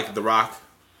 you're more like The Rock.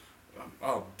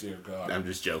 Oh, dear God. I'm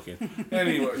just joking.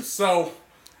 Anyway, so,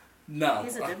 no.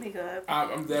 He's a demigod.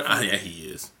 I'm definitely... Yeah, he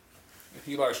is.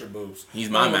 He likes your boobs. He's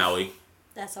my No, Maui.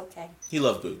 That's okay. He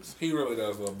loves boobs. He really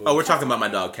does love boobs. Oh, we're talking about my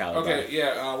dog Callie. Okay,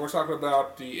 yeah, we're talking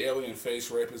about the alien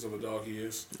face rapist of a dog he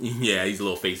is. Yeah, he's a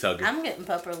little face hugger. I'm getting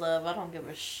pupper love. I don't give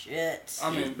a shit. I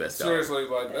He's mean, the best dog. seriously,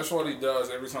 like, that's what he does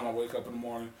every time I wake up in the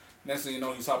morning. Next thing you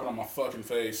know, he's hopping on my fucking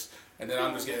face. And then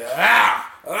I'm just getting,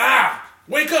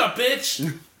 wake up,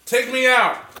 bitch! Take me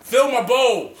out! Fill my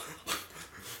bowl!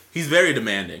 He's very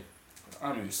demanding.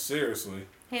 I mean, seriously.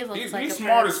 He looks He's like a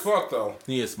smart as prince. fuck, though.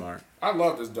 He is smart. I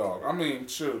love this dog. I mean,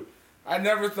 shoot. I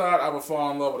never thought I would fall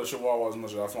in love with a Chihuahua as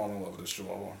much as I fall in love with this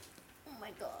Chihuahua. Oh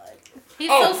my god. He's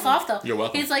Oh, so soft though. you're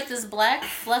welcome. He's like this black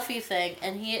fluffy thing,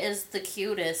 and he is the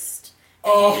cutest.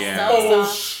 Oh, Yeah. oh So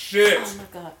soft. shit! Oh my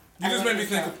god. You I just love made me this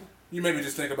think. dog. You made me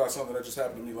just think about something that just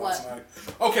happened to me last What? night.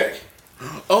 Okay,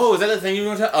 Oh, is that the thing you were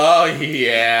going to tell? Oh,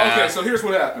 yeah. okay. So here's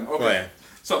what happened. Go Okay, ahead.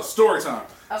 so story time.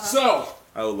 Okay. So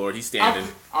Oh, Lord, he's standing.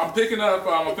 I'm picking up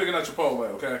Chipotle.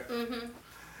 Okay. Mm-hmm.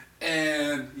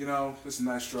 And you know, it's a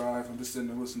nice drive. I'm just sitting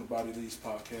there listening to Bobby Lee's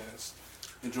podcast,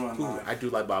 enjoying Ooh, life. I do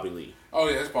like Bobby Lee. Oh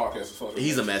yeah, his podcast is fucking.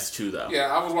 He's a amazing. mess, too, though. Yeah,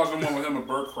 I was watching one with him and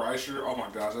Bert Kreischer. Oh my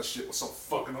gosh, that shit was so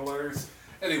fucking hilarious.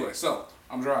 Anyway, so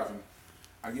I'm driving.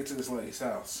 I get to this lady's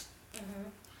house.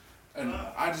 And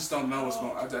I just don't know what's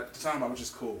going on. At the time, I was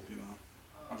just cool, you know.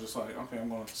 I'm just like, okay, I'm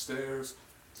going upstairs,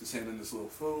 just handing this little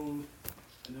food,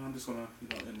 and then I'm just going to, you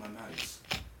know, end my nights.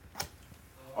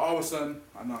 All of a sudden,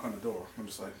 I knock on the door. I'm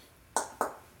just like...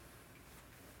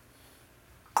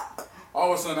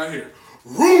 All of a sudden, I hear,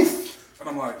 roof! And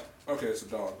I'm like, okay, it's a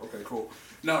dog. Okay, cool.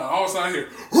 No, all of a sudden, I hear,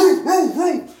 roof, roof,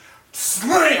 roof!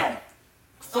 Slam!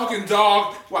 Fucking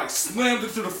dog, like, slammed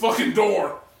into the fucking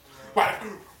door. Like,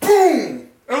 boom!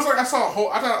 It was like I saw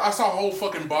a whole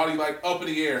fucking body, like, up in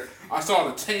the air. I saw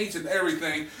the taint and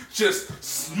everything just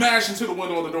smash into the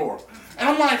window of the door. And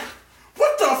I'm like,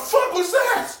 what the fuck was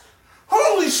that?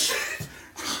 Holy shit!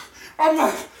 I'm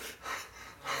like,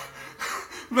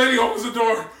 lady opens the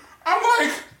door. I'm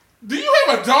like, do you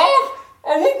have a dog?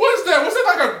 Or what was that? Was it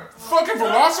like a fucking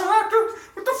velociraptor?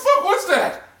 What the fuck was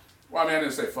that? Well, I mean, I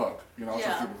didn't say fuck. You know, I was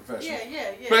trying to keep it professional.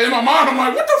 Yeah. But in my mind, I'm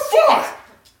like, what the fuck?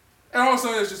 And all of a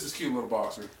sudden, it's just this cute little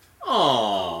boxer.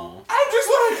 Aww. I'm just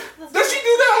like, does she do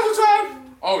that all the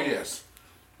time? Oh, yes.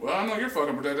 Well, I know you're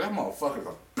fucking protected. That motherfucker's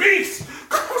a beast.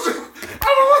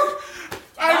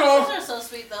 I Boxers know. are so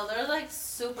sweet though. They're like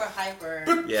super hyper.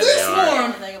 But Yeah, this they are.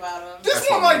 one, Everything about them. this That's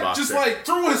one, what I'm like, just boxer. like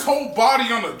threw his whole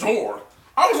body on the door.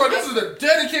 I was like, this is a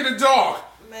dedicated dog.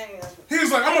 Man. He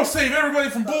was like, I'm gonna save everybody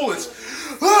from bullets.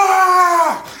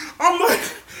 Ah! I'm like,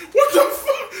 what the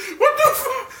fuck? What the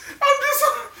fuck?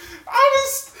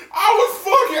 I was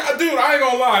fucking, dude, I ain't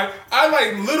gonna lie. I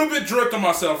like little bit dripped on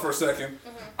myself for a second.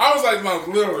 I was like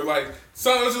literally, like,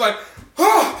 something was just like,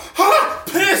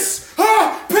 piss!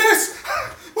 Piss!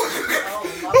 Oh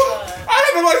my god.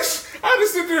 I had to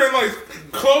sit there and like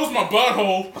close my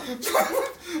butthole.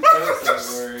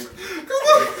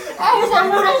 I was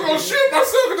like worried I was gonna shit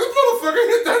myself because this motherfucker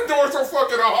hit that door so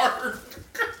fucking hard.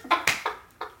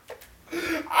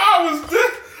 I was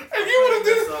dead. And you would have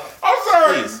did it. I'm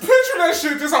sorry. Please. Picture that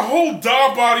shit. Just a whole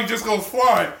dog body just goes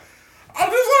flying. I'm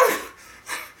just like,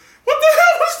 what the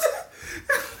hell was that?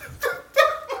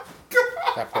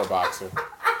 That poor boxer.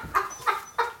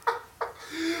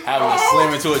 Having to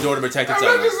slam into a door to protect its And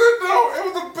I owner. just said, no, it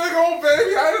was a big old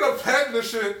baby. I ended up petting the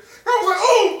shit. I was like,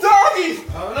 oh, doggy.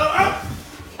 Oh, no.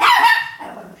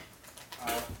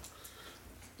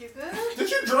 You good? Did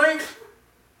you drink?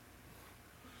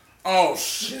 Oh,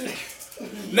 shit.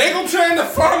 Nagel trying to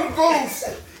find the booze.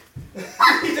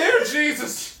 Dear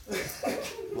Jesus.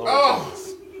 Oh,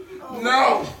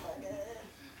 no.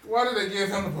 Why did they give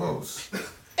him the booze?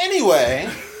 Anyway.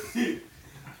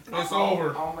 It's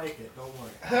over. I'll make it. Don't worry.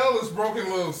 Hell is broken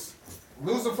loose.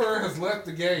 Lucifer has left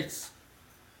the gates.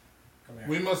 Come here.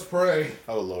 We must pray.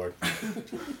 Oh, Lord.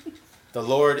 The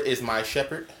Lord is my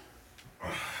shepherd.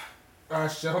 I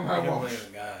shall I not can walk. believe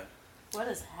in God. What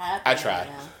is happening? I tried.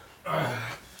 Right now?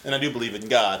 And I do believe in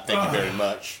God. Thank you very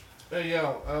much. Hey,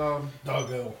 yo,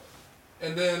 Doggo.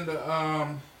 and then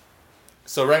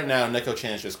So right now, Neko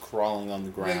Chan's just crawling on the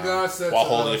ground God said while to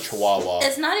holding a us- chihuahua.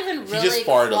 It's not even He really just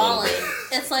farted a little crawling. bit.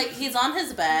 It's like he's on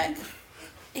his back.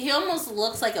 He almost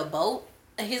looks like a boat.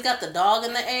 And he's got the dog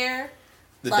in the air.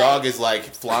 The like- dog is like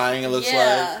flying, it looks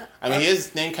Yeah. like. I mean, he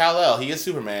is named Kal-El. He is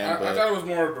Superman. I but... thought it was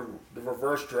more of the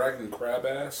reverse dragon crab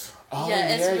ass. Oh, yeah,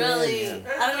 it's really. yeah.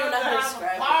 I don't even know how to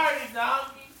describe it. Party,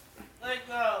 donkey. Let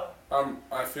go.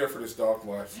 I fear for this dog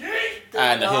life. The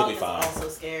I know, he'll dog be is fine. also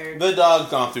scared. The dog's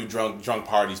gone through drunk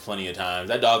parties plenty of times.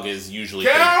 That dog is usually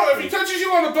Cal, if pretty, he touches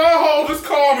you on the butthole, just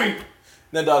call me.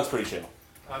 that dog's pretty chill.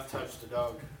 I've touched the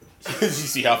dog. Did you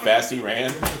see how fast he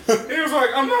ran? He was like,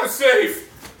 I'm not safe.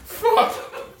 Fuck.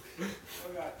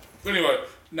 Anyway,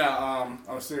 now,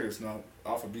 on a serious note,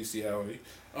 off of bestiality,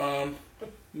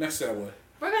 next that way.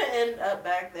 We're gonna end up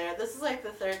back there. This is like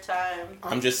the third time.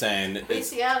 I'm just saying. It's,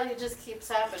 Bestiality just keeps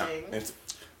happening. it's,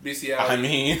 Bestiality. I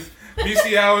mean,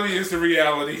 Bestiality is the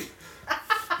reality.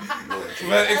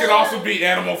 But it can also be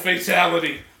animal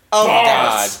fatality. oh my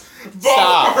god. Bars.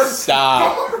 Stop. Bars.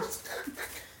 Stop. Bars.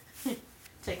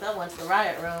 Take that one to the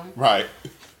riot room. Right.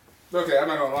 Okay, I'm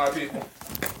not gonna lie, people.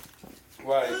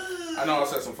 Like, I know I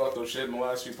said some fucked up shit in the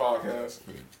last few podcasts,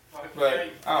 but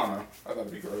I don't know. I thought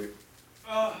it'd be great.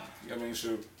 Uh, I mean,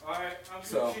 shoot. Alright, I'm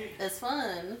So- Gucci. It's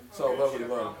fun. So I'm lovely Gucci, I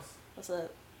love. promise. What's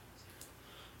up?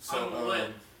 So, I'm lit.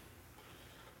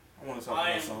 I want to talk I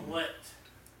about am something. lit.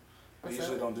 I What's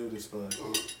usually up? don't do this, but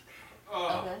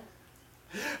Okay.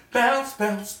 bounce,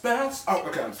 bounce, bounce. Oh,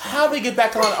 okay. I'm sorry. How do we get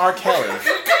back on R. Kelly?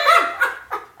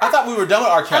 I thought we were done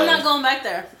with R. Kelly. I'm not going back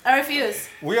there. I refuse.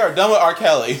 We are done with R.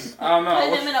 Kelly. I don't know.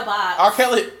 Put him in a box. R.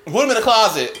 Kelly, put him in the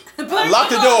closet. Put him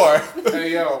Lock in the a box. door.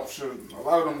 Hey, yo, shoot. A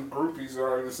lot of them groupies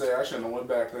are going to say I shouldn't have went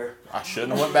back there. I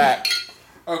shouldn't have went back.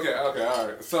 Okay, all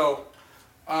right. So,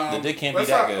 The dick can't be let's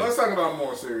that talk, good. Let's talk about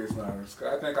more serious matters.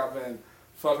 'Cause I think I've been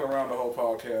fucking around the whole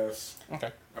podcast.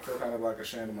 Okay. I feel kind of like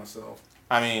ashamed of myself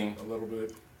I mean, a little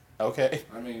bit. okay.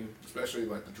 I mean, especially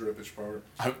like the drippage part.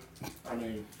 I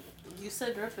mean, You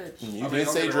said drippage. You I mean, did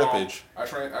don't say get me wrong. drippage.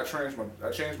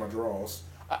 I changed my draws.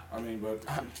 I mean, but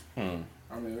Hmm.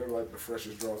 I mean, they're like the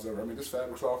freshest draws ever. I mean, this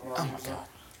fabric softener Oh I'm my using, God.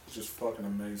 it's just fucking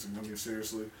amazing. I mean,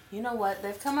 seriously. You know what?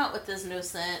 They've come out with this new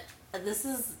scent. This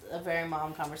is a very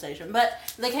mom conversation, but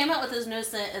they came out with this new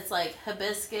scent. It's like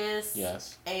hibiscus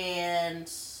Yes.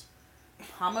 and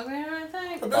pomegranate, I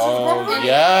think. But this is Oh, pomegranate?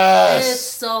 It is yes.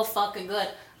 so fucking good.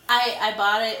 I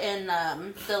bought it in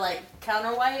the like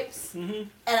counter wipes, and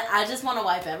I just want to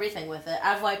wipe everything with it.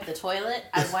 I've wiped the toilet,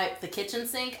 I've wiped the kitchen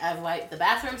sink, I've wiped the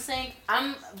bathroom sink.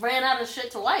 I'm ran out of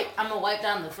shit to wipe. I'm gonna wipe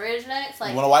down the fridge next.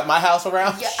 Like, You want to wipe my house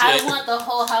around? yeah, Shit. I want the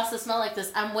whole house to smell like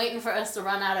this. I'm waiting for us to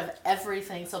run out of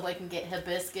everything so we can get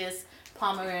hibiscus,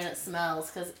 pomegranate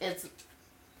smells, because it's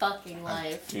fucking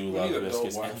life. Do We love need adult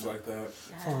hibiscus. wipes like that.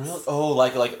 For real? Oh,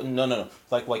 like no,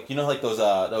 like you know, like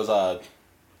those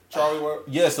Charlie, what?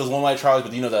 yes, those one white Charlies,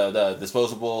 but you know the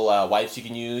disposable wipes you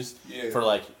can use Yeah. for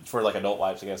like adult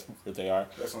wipes, I guess if they are.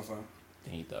 That's what I'm saying.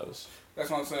 I need those. That's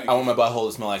what I'm saying. I want my butthole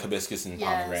to smell like hibiscus and Yes.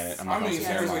 pomegranate. I'm not I gonna mean, say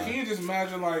seriously, mine. can you just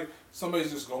imagine like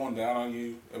somebody's just going down on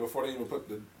you, and before they even put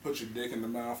your dick in the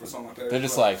mouth or something like that? They're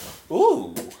just like,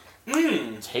 ooh,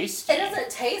 mmm. tasty. It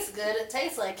doesn't taste good. It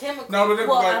tastes like chemical. No, but then,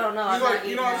 well, like, I don't know. I'm you not like,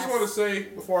 you know, I just eating want to say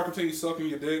before I continue sucking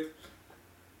your dick,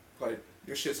 like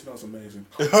your shit smells amazing.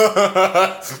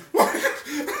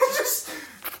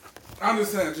 I'm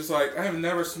just saying, just like I have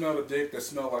never smelled a dick that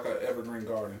smelled like an evergreen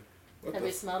garden. What Have the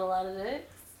you smelled a lot of dick?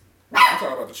 I'm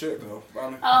talking about the chick though.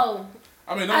 Oh,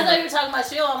 I mean, I thought you were talking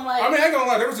about you. I'm like, I mean, I ain't gonna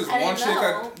lie. There was just I one didn't chick.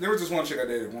 know. There was just one chick I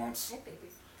dated once, Hey,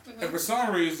 baby. and for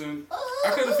some reason,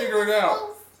 I couldn't figure it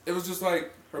out. It was just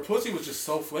like her pussy was just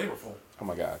so flavorful. Oh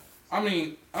my god. I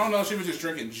mean, I don't know if she was just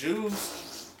drinking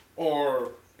juice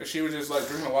or if she was just like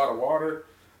drinking a lot of water,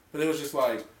 but it was just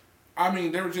like, I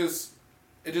mean, it just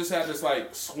had this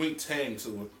like sweet tang to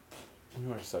it.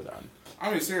 You are so done.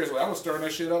 I mean, seriously, I was stirring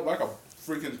that shit up like a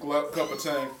freaking cup of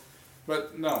tang.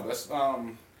 But no,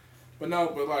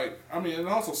 but like, I mean, it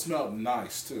also smelled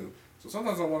nice too. So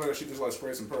sometimes I wonder if she just like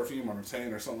sprayed some perfume on her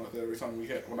tan or something like that every time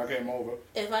when I came over.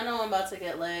 If I know I'm about to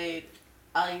get laid,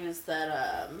 I'll use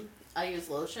that. I use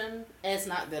lotion. And it's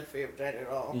not good for your vagina at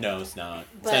all. No, it's not.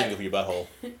 It's But- not even good for your butthole.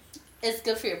 It's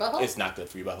good for your butthole. It's not good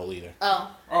for your butthole either.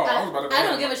 Oh, Oh, I was about to go I don't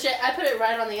ahead. give a shit. I put it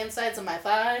right on the insides of my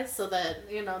thighs so that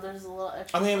there's a little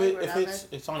extra. I mean, flavor if down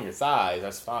it's on your thighs,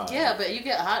 that's fine. there. Yeah, but you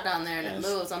get hot down there and it Yes.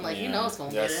 moves. I'm like, Yeah. it's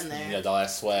gonna get That's- in there. Yeah, all that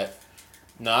sweat.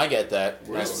 No, I get that.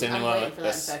 Really? That's I'm similar. waiting for that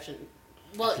That's- infection.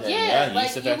 Well, Yeah, yeah, yeah, like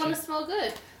yeast you infection. want to smell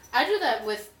good. I do that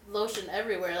with lotion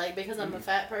everywhere. Like, because I'm a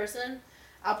fat person,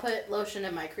 I'll put lotion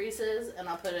in my creases and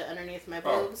I'll put it underneath my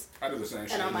boobs. I do the same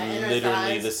shit. And on my inner Literally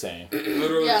thighs. the same.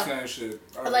 Literally Yeah. the same shit.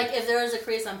 Like, if there is a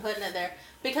crease, I'm putting it there.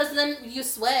 Because then you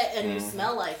sweat and you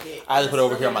smell like it. I just put it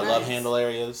over here on my It's love really handle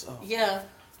areas. Oh. Yeah.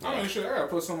 I mean, shit, I gotta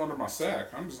put something under my sack.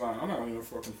 I'm just like, I'm not even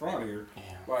fucking front here. Yeah.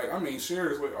 Like, I mean,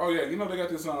 seriously. Oh, yeah, you know they got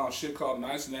this shit called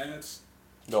Nice Nads?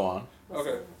 Go on.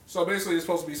 Okay, so basically it's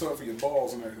supposed to be something for your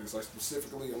balls and everything. It's like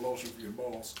specifically a lotion for your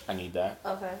balls. I need that.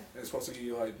 Okay. And it's supposed to give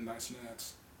you like nice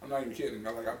nads. I'm not even kidding.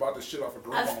 I bought this shit off of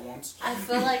Groupon once. I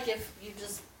feel like if you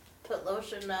just put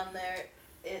lotion down there,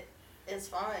 it is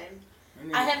fine.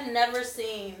 mean, I have never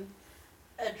seen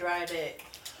a dry dick.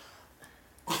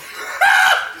 No,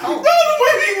 the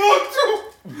way he walked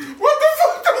through. What the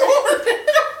fuck, the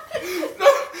Lord? No,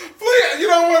 please, you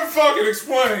know what? Fucking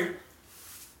explain.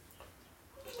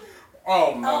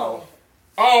 Oh no.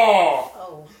 Oh.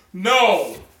 Oh.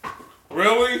 No!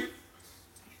 Really?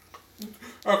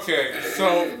 Okay,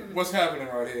 so what's happening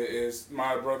right here is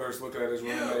my brother's looking at his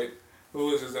roommate,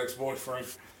 who is his ex-boyfriend,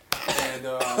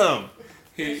 and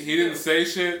he didn't say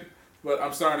shit, but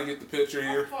I'm starting to get the picture I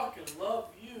here. fucking love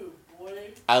you, boy.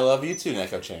 I love you too,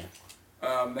 Neko-chan.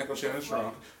 Neko Chan is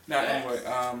drunk. Now, anyway,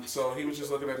 so he was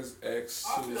just looking at his ex,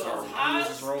 who was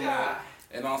his roommate,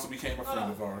 and also became a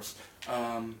friend of ours.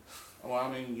 Well,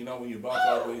 I mean, you know, when you're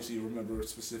back ways, you remember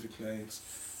specific things.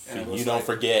 And it was You don't like,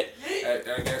 forget.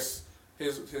 I guess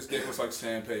his dick was like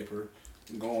sandpaper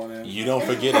going in. You don't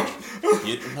forget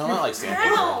it. No, not like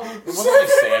sandpaper. Ow. It wasn't like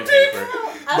sandpaper.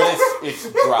 But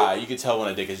it's dry. You can tell when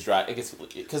a dick is dry. It gets,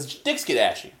 because dicks get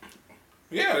ashy.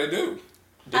 Yeah, they do.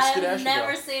 Dicks get I've ashy.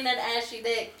 never bro. seen an ashy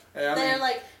dick. Yeah, I They're mean,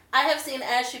 like, I have seen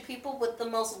ashy people with the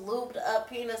most lubed up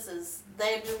penises.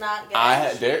 They do not get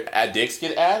ashy. Dicks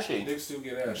get ashy. dicks do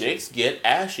get ashy. Dicks get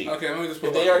ashy. Okay, let me just put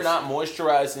If it like they are this. not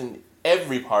moisturizing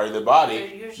every part of their They're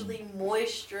body, usually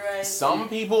moisturized. some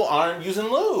people aren't using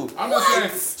lube. I'm just saying.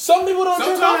 Some people don't jerk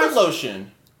off with Sometimes-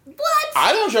 lotion. What?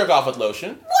 I don't jerk off with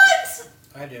lotion. What?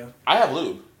 I do. I have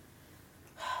lube.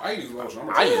 I use lotion.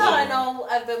 I use You know, I lube. know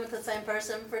I've been with the same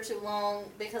person for too long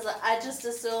because I just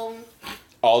assume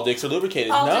All dicks are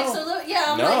lubricated. all no. dicks are yeah,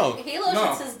 I'm No. like, he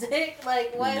lotions his dick.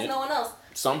 Like, why is no one else?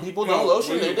 Some people No, don't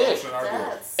lotion we their use dick. lotion, I do.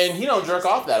 That's And he don't jerk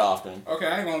off that often. Okay,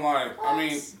 I ain't gonna lie. I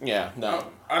mean, Yeah, no.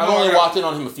 I I've know only I got- walked in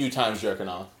on him a few times jerking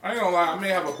off. I ain't gonna lie. I may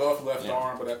have a buff left Yeah.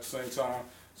 arm, but at the same time,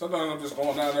 sometimes I'm just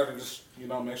going down there to just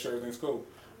make sure everything's cool.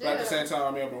 But at the same time,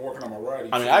 I mean, I've been working on my righty.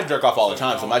 I mean, I jerk off all the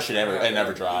time, so my you shit know, never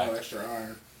have dry. extra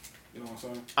iron. You know what I'm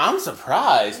saying? I'm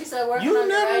surprised. You said working You've on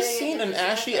your never writing seen and an you just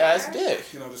ashy have ass to dick.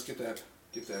 Just get that,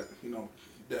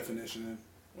 definition in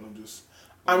when I'm just.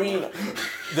 I mean,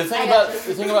 the thing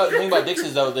about dicks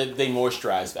is though they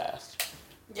moisturize fast.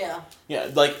 Yeah. Yeah,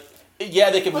 like they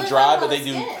can be Well, dry, how but they about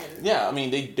do. skin? Yeah, I mean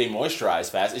they moisturize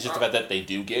fast. It's just the fact that they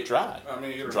do get dry. I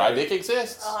mean, you're Dry right. dick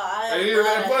exists.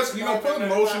 And plus, putting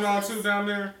lotion on too down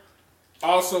there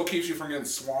also keeps you from getting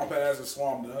swamp ass and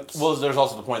swamp nuts. Well, there's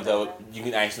also the point though you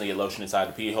can accidentally get lotion inside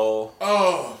the pee hole.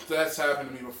 Oh, that's happened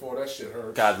to me before. That shit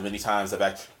hurts. God, the many times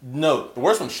No, the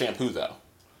worst one's shampoo though.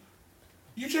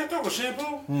 You jacked up with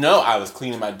shampoo? No, I was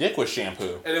cleaning my dick with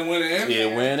shampoo. And it went in?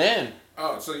 It went in.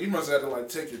 Oh, so you must have to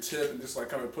take your tip and just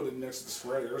come and put it next to the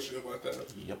spray or shit like that.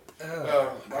 Yep.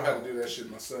 I had to do that shit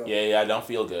myself. Yeah, I don't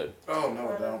feel good. Oh, no,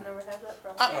 I I've don't. never had that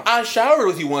problem. I showered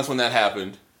with you once when that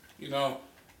happened.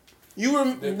 You were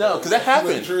no, because that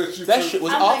happened. That shit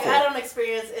was I'm awful. like, I don't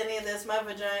experience any of this. My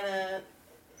vagina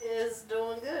is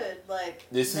doing good. Like,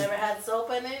 never had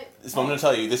soap in it. So I'm gonna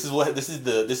tell you, this is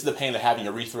the pain of having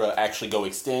your urethra actually go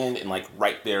extend and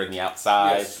right there in the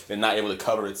outside Yes. and not able to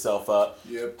cover itself up.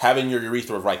 Yep. Having your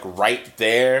urethra right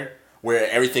there where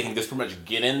everything can just pretty much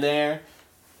get in there.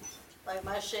 Like,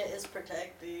 my shit is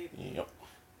protected. Yep.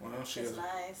 Well, shit. It's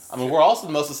nice. I mean, we're also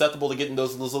the most susceptible to getting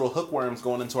those little hookworms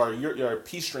going into our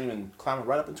pee stream and climbing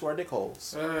right up into our dick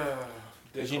holes.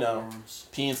 Because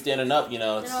peeing standing up, You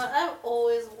know it's, what? I've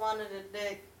always wanted a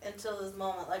dick until this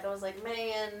moment. Like, I was like,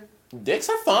 man. dicks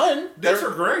are fun. Dicks are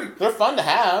great. They're fun to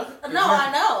have. No,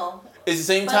 I know. It's the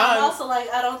same But I'm time. also like,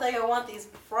 I don't think I want these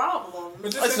problems.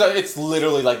 But It's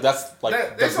literally that's the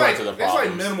it's brunt of the it's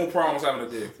problems. minimal problems having a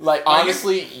dick. Like,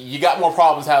 honestly, you got more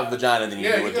problems having a vagina than you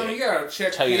Yeah, do with you dick. gotta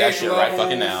check Tell you that pH shit right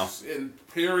fucking levels and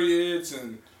periods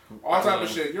and all type of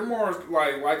shit. You're more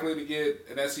likely to get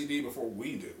an STD before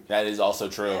we do. That is also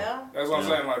true. Yeah. That's what I'm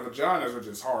Yeah. saying. Vaginas are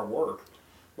just hard work.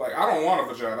 I don't want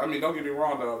a vagina. I mean, don't get me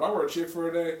wrong though. If I were a chick for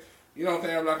a day, you don't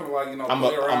think I'm not gonna I'm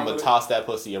play around gonna with it? toss that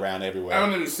pussy around everywhere. I'm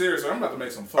gonna be serious. I'm about to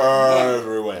make some fucking money.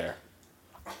 Everywhere.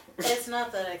 It's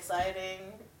not that exciting.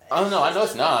 I don't know. I know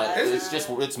it's not. It's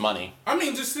It's money. I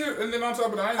mean, just sit, and then on top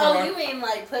of that, I ain't Oh, gonna you lie. mean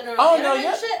like putting it on Oh, the no,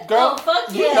 internet yeah. shit? Girl, Oh,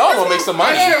 fuck you yeah. know I'm gonna make some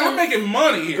money. I said we're making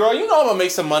money here. Girl, you know I'm gonna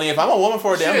make some money. If I'm a woman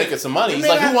for a day, I'm Shit. making some money. We He's may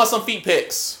like, who not- wants some feet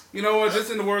pics? You know what?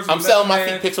 Just in the words of I'm the selling my Method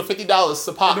feet Man, pics for $50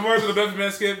 a pop. in the words of the Method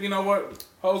Man skip, you know what?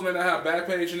 Hoes may not have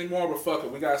Backpage anymore, but fuck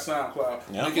it, we got SoundCloud.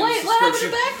 Yeah. We get Wait, a what happened to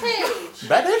subscription.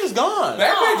 Backpage? Backpage is gone.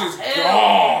 Backpage is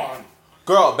hell. gone.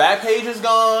 Girl, Backpage is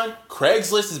gone.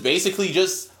 Craigslist is basically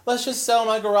just, let's just sell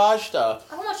my garage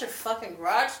stuff. I don't want your fucking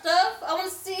garage stuff. I want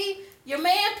to see your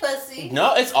man pussy.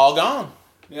 No, it's all gone.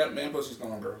 Yeah, man, pussy's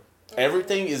gone, girl.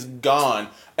 Everything is gone,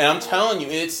 and I'm telling you,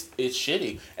 it's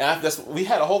shitty. And we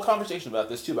had a whole conversation about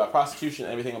this too, about prostitution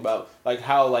and everything, about like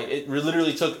how like it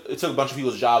literally took a bunch of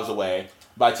people's jobs away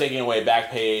by taking away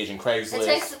Backpage and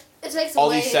Craigslist. It takes all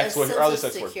away these sex a workers, sense all of these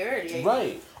sex workers, security.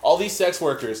 right? All these sex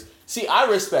workers. See, I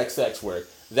respect sex work.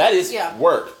 That is Yeah.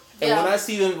 work. And Yeah. when I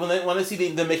see them, when I see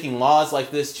them making laws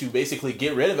like this to basically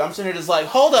get rid of it, I'm sitting here just like,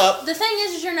 hold up. The thing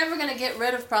is you're never going to get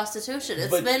rid of prostitution. It's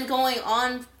But- been going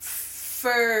on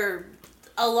for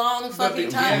a long fucking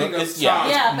beginning time. of It's, time.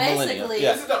 Yeah, millennia. basically.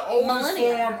 Yeah. This is the oldest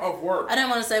Millennia. form of work. I didn't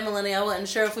want to say millennia. I wasn't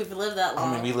sure if we've lived that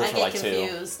long. I mean, we lived for get like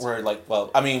confused. 2. We're like, well,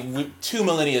 I mean, 2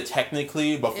 millennia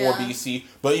technically before Yeah. BC,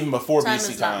 but even before Time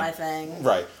BC is time. not my thing.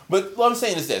 Right. But what I'm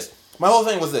saying is this. My whole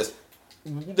thing was this.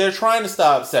 They're trying to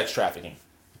stop sex trafficking.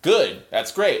 Good.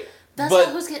 That's great. That's but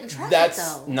not who's getting trafficked,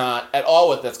 that's though. not at all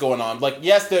what that's going on. Like,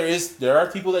 yes, there are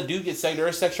people that do get sex. There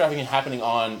is sex trafficking happening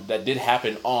that did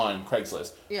happen on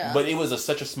Craigslist. Yeah. But it was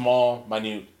such a small,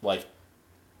 minute, like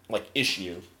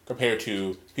issue compared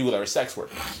to people that are sex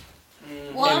workers.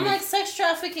 Well, I'm And- like, sex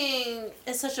trafficking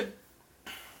is such a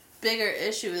bigger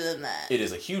issue than that. It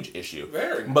is a huge issue.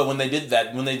 Very. But when they got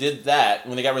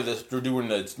rid of doing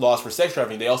the laws for sex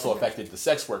trafficking, they also affected the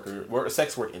sex work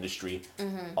industry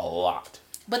a lot.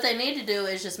 What they need to do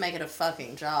is just make it a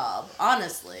fucking job,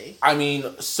 honestly. I mean,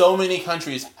 so many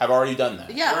countries have already done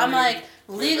that. Yeah, I'm Germany, like,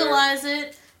 legalize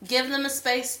it, give them a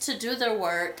space to do their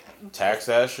work. Tax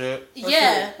that shit.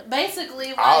 Yeah, basically,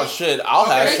 like, I'll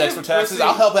have Okay, sex for let's taxes. see.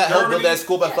 I'll help build Germany, that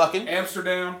school by yeah. fucking.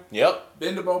 Amsterdam, Yep.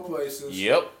 been to both places.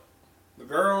 Yep. The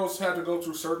girls had to go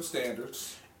through certain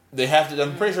standards. They have to.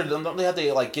 I'm pretty sure they have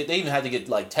to like get. They even have to get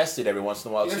like tested every once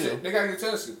in a while Yes, too. they gotta get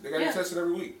tested. They gotta get Yeah. tested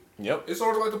every week. Yep. It's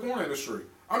sort of like the porn industry.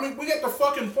 I mean, we get the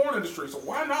fucking porn industry, so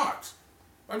why not?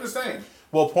 I'm just saying.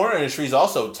 Well, porn industry is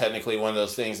also technically one of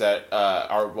those things that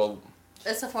are well.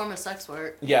 it's a form of sex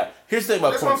work. Yeah. Here's the thing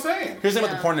about That's porn. what I'm saying. Here's the thing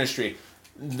about Yeah. the porn industry.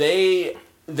 They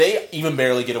even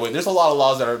barely get away. There's a lot of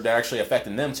laws that are actually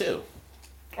affecting them too.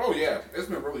 Oh yeah, it's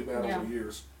been really bad Yeah. over the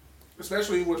years,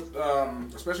 especially with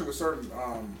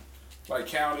certain like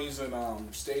counties and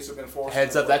states have been forced.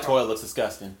 Heads to up, that wear toilet looks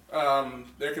disgusting.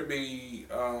 There could be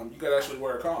you could actually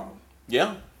wear a condom.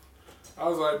 Yeah. I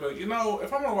was like, but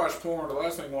if I'm gonna watch porn, the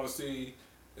last thing I want to see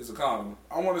is a condom.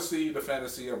 I want to see the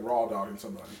fantasy of raw dogging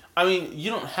somebody. I mean, you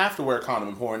don't have to wear a condom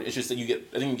in porn. It's just that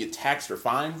I think you get taxed or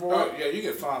fined for Oh it. yeah, you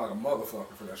get fined like a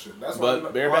motherfucker for that shit. That's But why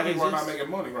bareback people are not exists.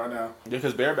 making money right now.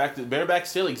 Because bareback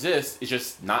still exists. It's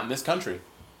just not in this country.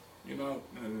 And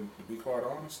to be quite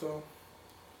honest though,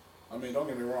 I mean, don't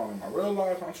get me wrong. In my real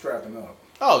life, I'm strapping up.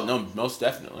 Oh no, most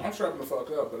definitely. I'm strapping the fuck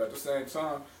up, but at the same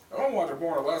time, if I'm watching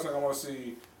porn, the last thing I want to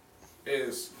see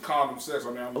is condom sex.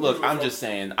 I mean, Look, I'm just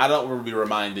saying. I don't want to be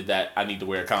reminded that I need to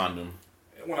wear a condom.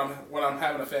 when I'm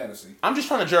having a fantasy. I'm just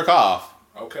trying to jerk off.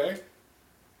 Okay,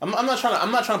 I'm not trying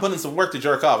to put in some work to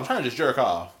jerk off. I'm trying to just jerk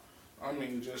off. I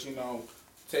mean, just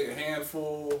take a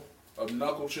handful of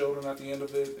knuckle children at the end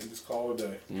of it and just call it a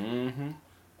day. Mm-hmm.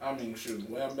 I mean, shoot,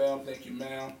 wham bam, thank you,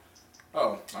 ma'am.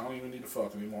 Oh, I don't even need to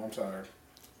fuck anymore. I'm tired.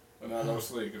 And I go to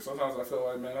sleep. And sometimes I feel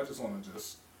like, man, I just want to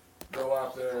just go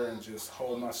out there and just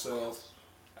hold myself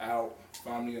out,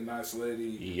 find me a nice lady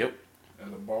Yep. at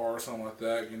a bar or something like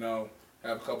that,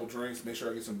 have a couple drinks, make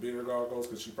sure I get some beer goggles,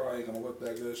 because she probably ain't going to look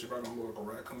that good. She probably going to look like a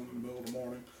raccoon in the middle of the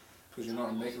morning, because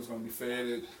her makeup's going to be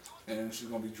faded, and she's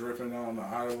going to be dripping on the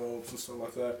eye lobes and stuff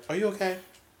like that. Are you okay?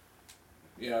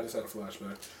 Yeah, I just had a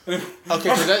flashback. Okay,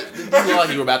 because you look like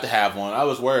you were about to have one. I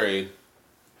was worried.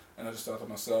 And I just thought to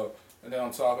myself, and then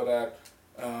on top of that,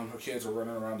 her kids are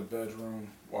running around the bedroom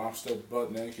while I'm still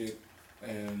butt naked,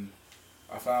 and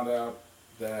I found out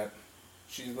that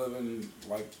she's living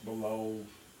like below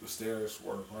the stairs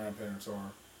where her grandparents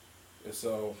are. And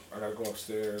so I gotta go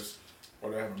upstairs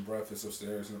where they're having breakfast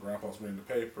upstairs, and the grandpa's reading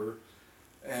the paper,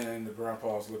 and the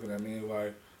grandpa's looking at me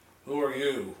like, "Who are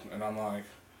you?" And I'm like,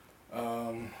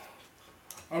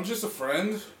 "I'm just a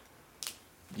friend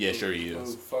Yeah, sure he who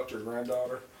is. fucked your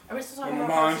granddaughter." Are we still talking talking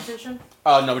about about Mine. prostitution?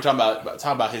 Oh no, we're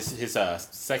talking about his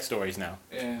sex stories now.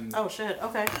 And Oh shit.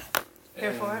 Okay.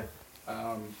 Here and, for it.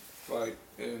 Like,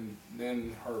 and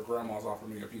then her grandma's offered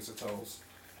me a piece of toast.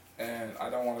 And I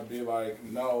don't want to be like,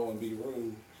 no, and be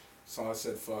rude. So I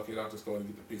said, fuck it, I'll just go and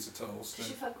get the piece of toast. Did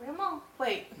she fuck grandma?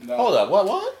 Wait. No, Hold up, what?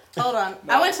 Hold on.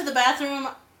 No. I went to the bathroom.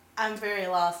 I'm very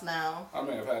lost now. I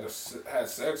may have had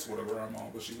sex with a grandma,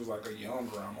 but she was like a young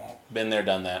grandma. Been there,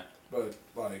 done that. But,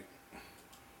 like,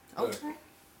 Okay.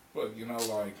 but you know,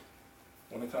 like,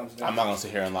 when it comes down I'm not gonna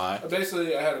sit here and lie.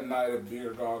 Basically, I had a night of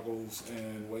beer goggles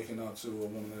and waking up to a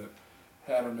woman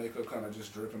that had her makeup kind of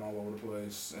just dripping all over the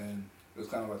place, and it was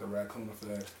kind of like the raccoon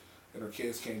effect. And her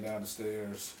kids came down the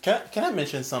stairs. Can I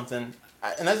mention something?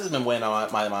 And this has been weighing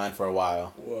on my mind for a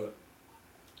while. What?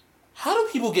 How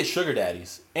do people get sugar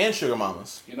daddies and sugar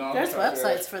mamas? You know, I'm There's trying to figure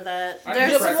websites for that. I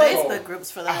There's need to crack the Facebook code.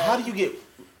 groups for that. How do you get?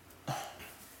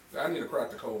 I need to crack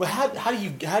the code. But how do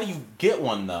you get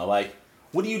one though? Like,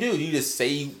 what do? You just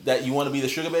say that you want to be the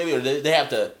sugar baby, or do they have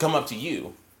to come up to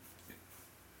you?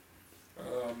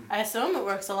 I assume it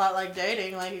works a lot like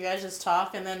dating. Like, you guys just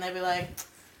talk, and then they be like,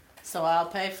 so I'll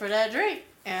pay for that drink,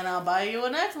 and I'll buy you a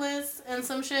necklace and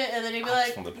some shit, and then you'd be I like,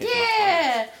 just want to pay for my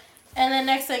yeah. And then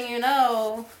next thing you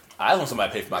know, I want somebody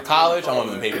to pay for my college. I want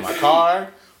them to pay for my car.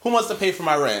 Who wants to pay for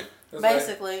my rent? It's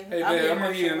basically, like, hey, I'm babe, being I'm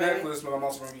going to give you a sugar baby. necklace, but I'm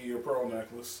also going to give you a pearl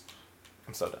necklace.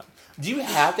 I'm so done. Do you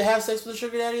have to have sex with a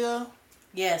sugar daddy though?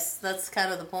 Yes, that's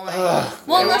kind of the point. Ugh.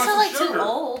 Well, They unless want they're like some too sugar.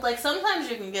 old. Like, sometimes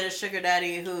you can get a sugar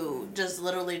daddy who just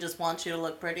literally just wants you to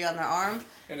look pretty on their arm,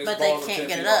 And his but they balls are can't 10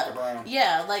 get it feet off up. the ground.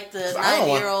 Yeah, like the 'Cause I don't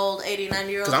want- 90-year-old,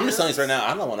 89-year-old. Because I'm just telling you this right now.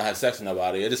 I don't want to have sex with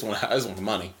nobody. I just want the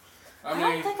money. I I mean,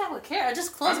 don't think I would care. I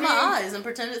just close I my mean- eyes and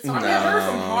pretend it's I mean, something. there's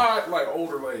some No. hot, like,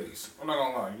 older ladies. I'm not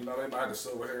going to lie. You know, they might have the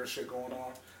silver hair shit going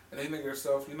on. And they think to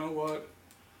themselves, you know what?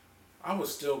 I would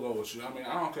still go with you. I mean,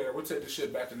 I don't care. We'll take this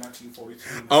shit back to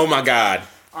 1942. Oh my God.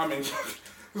 I mean,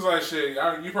 it's like shit.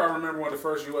 You probably remember when the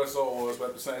first USO was, but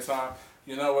at the same time,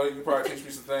 you know what? You probably teach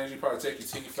me some things. You probably take your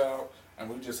teeth out, and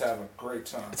we just have a great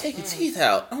time. Take your teeth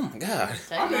out. Oh my God.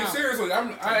 Take I them mean, out. seriously, I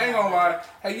ain't gonna lie.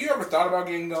 Have you ever thought about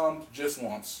getting gummed just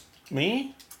once?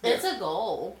 Me? It's a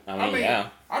goal. I mean, yeah.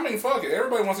 I mean, fuck it.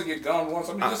 Everybody wants to get gummed once.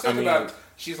 I mean, just I think mean- about it.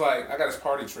 She's like, I got this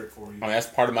party trick for you. I mean, that's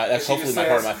part of my. That's And she hopefully just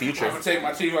part of my says, future. I'm gonna take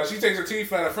my teeth out. She takes her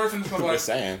teeth out. At first, I'm just gonna I'm be like, just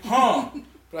saying. huh?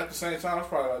 But at the same time, it's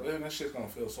probably like, damn, that shit's gonna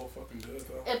feel so fucking good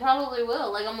though. It probably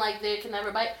will. Like, I'm like, they can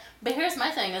never bite. But here's my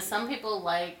thing: is some people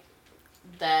like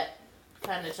that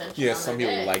kind of tension. Yeah, on some their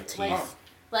people dick. like teeth.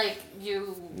 Like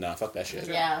you. Nah, fuck that shit.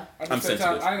 Yeah. At I'm the same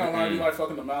time, sensitive. I ain't gonna lie, you Mm-mm. like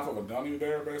fucking the mouth of a gummy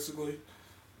bear, basically.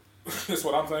 That's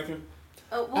what I'm thinking.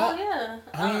 Oh, well, yeah.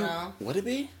 I don't mean, know. Would it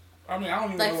be? I mean, I don't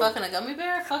even Like know. fucking a gummy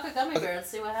bear? Fuck a gummy bear and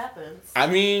see what happens. I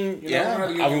mean, You know, yeah. we're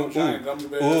gonna I get mean, one giant gummy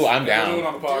bears. ooh, I'm And down. we'll do it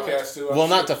on the podcast too. well,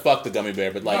 not to fuck the gummy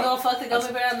bear, but You like, gonna fuck the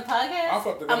gummy bear on the podcast? I'll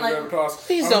fuck the I'm gummy like, bear because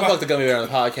please don't fuck the gummy bear on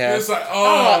the podcast. It's like,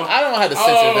 I don't know how to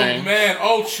censor oh things. man,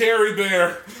 oh cherry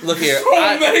bear. Look here, so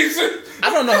I- amazing. I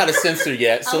don't know how to censor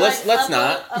yet, so I'm let's like,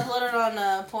 not. Upload it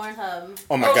on Pornhub.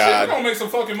 Oh my Oh shit, we're God. gonna make some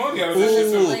fucking money out of this shit.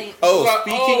 Ooh. Too. Wait. Oh, Like,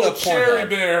 speaking of cherry Pornhub.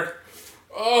 bear.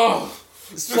 Oh.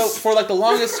 So for like the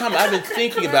longest time, I've been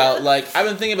thinking about like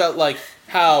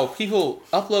how people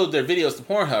upload their videos to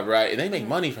Pornhub, right? And they make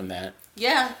money from that.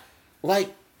 Yeah.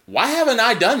 Like, why haven't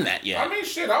I done that yet? I mean,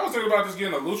 shit. I was thinking about just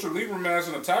getting a Lucha Libre mask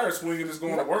and a tire swing and just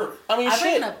going to work. I mean, I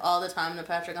bring shit. it up all the time to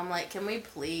Patrick. I'm like, can we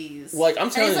please? Like, I'm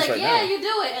telling and you he's this like, right yeah, now. you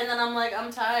do it. And then I'm like,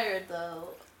 I'm tired though.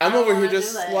 I'm I don't over here wanna do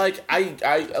just that. like I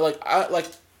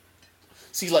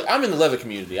see, like I'm in the leather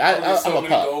community. I'm so a many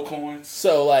pup. gold coins.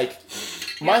 So like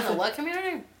You're in the my what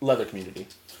community? leather community.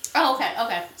 Oh, okay,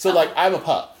 okay. So Okay. like I'm a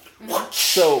pup.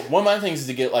 So one of my things is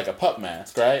to get like a pup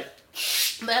mask, right?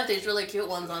 They have these really cute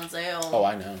ones on sale. Oh,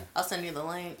 I know. I'll send you the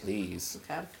link. Please.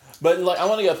 Okay. But like I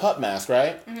want to get a pup mask,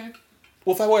 right? Mm-hmm.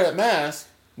 Well, if I wear that mask,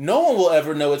 no one will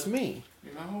ever know it's me.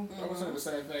 You know, I was saying the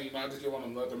same thing. You know, I just get one of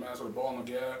them leather masks with a ball in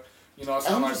the gap. You know, I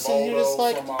sound I'm like just sitting here just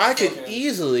Baldo like from I could fucking-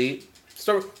 easily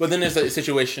start. But then there's a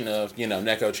situation of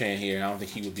Neko Chan here. I don't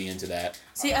think he would be into that.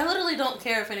 See, I literally don't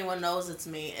care if anyone knows it's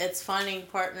me. It's finding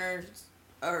partners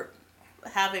or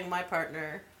having my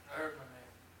partner I heard my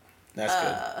name.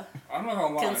 That's good. I'm not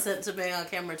gonna lie. consent to being on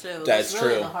camera too. That's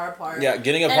really true. the hard part. Yeah,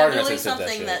 getting a and partner doing to sit that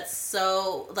something shit. that's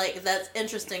so that's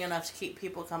interesting enough to keep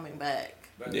people coming back.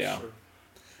 That is Yeah. true.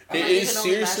 I'm It like, you is can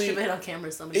only seriously. masturbate on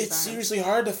camera so many It's times. seriously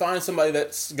hard to find somebody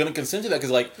that's gonna consent to that because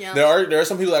like Yeah. there are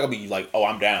some people that will be like, oh,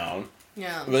 I'm down,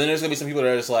 Yeah. but then there's gonna be some people that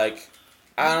are just like,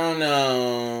 I don't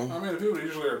know. I mean, the people that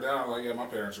usually are down like, yeah, my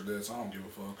parents are dead, so I don't give a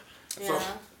fuck. Yeah.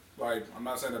 So, like, I'm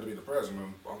not saying that to be the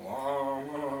president, but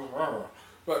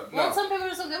Well, no. some people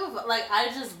just don't give a fuck. Like, I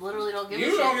just literally don't give a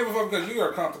You shit. don't give a fuck because you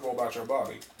are comfortable about your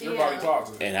body. Your Yeah. body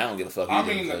positive. And I don't give a fuck. I either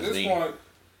mean, at because this me- point,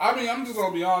 I'm just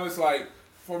gonna be honest. Like,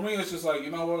 for me, it's just like, you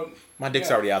know what? My dick's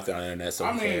Yeah. already out there on the internet, so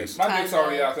I who mean, cares? my dick's Kinda.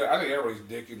 already out there. I think everybody's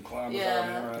dick and clown is out Yeah.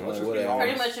 there. Let's Well, just be whatever. honest.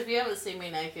 Pretty much, if you haven't seen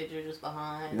me naked, you're just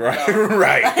behind. Right, No.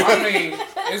 right. I mean,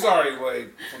 it's already late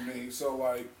for me. So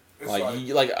like, it's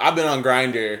Like I've been on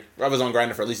Grindr. I was on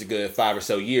Grindr for at least a good 5 or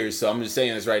so years. So I'm just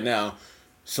saying this right now.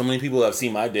 So many people have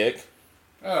seen my dick.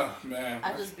 oh man.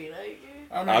 I just be naked.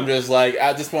 I mean, I'm just like,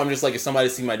 at this point, I'm just like, if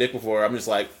somebody's seen my dick before, I'm just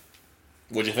like,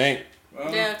 what'd you think?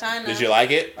 Yeah, kinda. Did you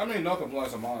like it? I mean, no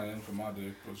complaints on my end for my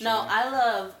dick. But No,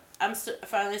 I'm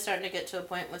finally starting to get to a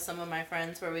point with some of my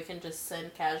friends where we can just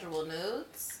send casual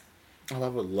nudes. Oh, I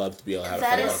would love to be able to have That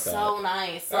fun is like that. so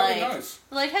nice. That'd be Like, nice.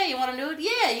 like, hey, you want a nude?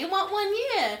 Yeah. You want one?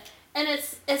 Yeah. And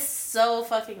it's so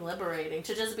fucking liberating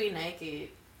to just be naked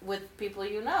with people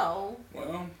you know.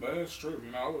 Well, that is true.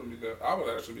 You know, I wouldn't be that. I would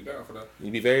actually be down for that.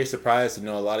 You'd be very surprised to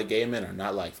know a lot of gay men are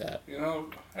not like that. You know,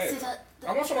 hey, See, that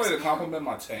I want somebody to compliment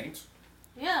my taint.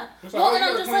 Yeah. Just Well, all and you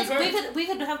I'm gotta just clean like, things. we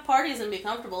could have parties and be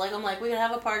comfortable. Like, I'm like, we could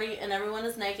have a party and everyone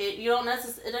is naked. You don't it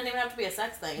doesn't even have to be a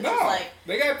sex thing. It's No, just like,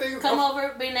 they got things. come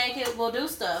over, be naked, we'll do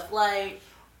stuff. Like,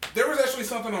 There was actually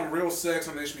something on Real Sex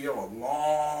on HBO a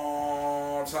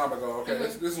long time ago. Okay, Mm-hmm.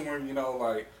 this is when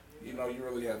you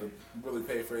really had to really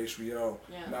pay for HBO.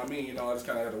 Yeah. Now me, I just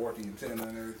kind of had to work the antenna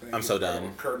and everything. I'm so done.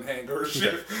 With curtain hanger and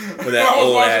shit. With that I was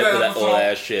old watching ass- with that episode, old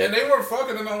ass shit. And they weren't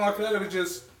fucking and nothing like that. It was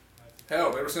just.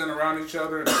 Hell, they were sitting around each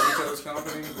other and each other's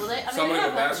company. Well, they- I mean, Somebody they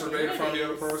would have masturbate in front of the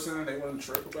other communities. person and they wouldn't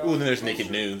trip about Ooh, it. then there's naked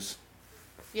news.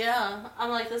 yeah. I'm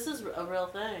like, this is a real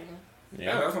thing.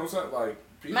 Yeah, that's what I'm saying. Like,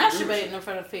 people do Masturbating shit. in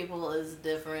front of people is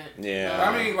different. Yeah.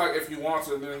 I mean, like, if you want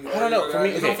to, then I don't know, for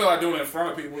me- you okay. don't feel like doing it in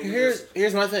front of people. You just,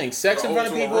 Here's my thing. Sex in Go front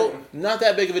of to a people, room. not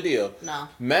that big of a deal. No.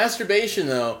 Masturbation,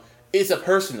 though, is a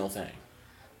personal thing.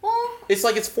 Well, It's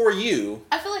like it's for you.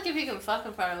 I feel like if you can fuck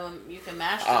in front of them, you can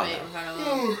masturbate Oh, in front of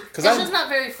them. Because It's just not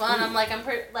very fun. I'm like,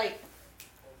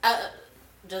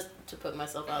 just to put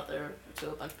myself out there to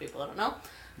a bunch of people I don't know.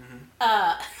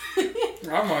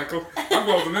 I'm Michael. I'm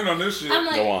closing in on this shit. I'm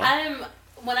like, Go on.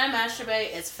 when I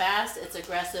masturbate, it's fast, it's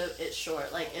aggressive, it's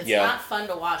short. Like, it's Yeah. not fun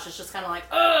to watch. It's just kind of like,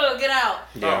 oh, get out.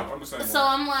 Yeah. I'm the same So way.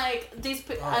 I'm like, these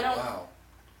people, I don't. Wow.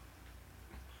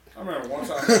 I remember one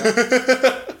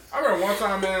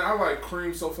time, man, I like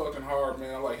creamed so fucking hard,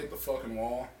 man. I like hit the fucking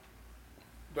wall.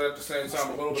 But at the same time,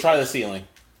 a little bit. Try the ceiling.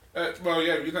 Well,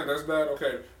 yeah, you think that's bad?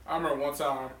 Okay. I remember one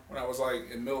time when I was like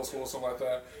in middle school or something like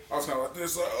that. I was kind of like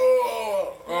this, like,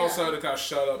 oh. All of a sudden, it kind of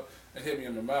shut up and hit me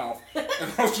in the mouth. And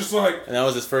I was just like, And that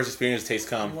was his first experience to taste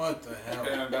cum. What the hell?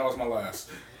 and that was my last.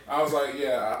 I was like,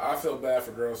 yeah, I feel bad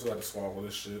for girls who had to swallow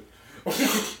this shit.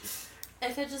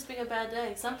 It could just be a bad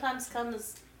day. Sometimes cum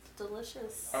is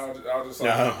delicious. I was just No,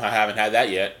 like, I haven't had that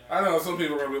yet. I know some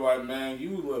people are gonna be like, man,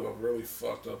 you live a really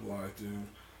fucked up life, dude.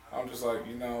 I'm just like,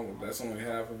 that's only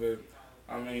half of it.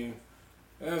 I mean,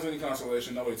 if there's any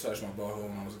consolation, nobody touched my butthole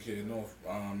when I was a kid. No,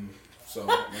 so. I'm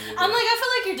like,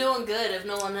 I feel like you're doing good if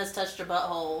no one has touched your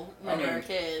butthole when I mean, you're a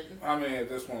kid. I mean, at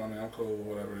this point, I'm cool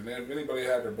or whatever. And if anybody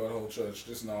had their butthole touched,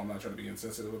 just know I'm not trying to be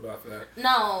insensitive about that.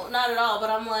 No, not at all. But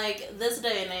I'm like, this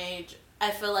day and age,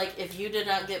 I feel like if you did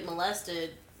not get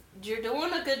molested, you're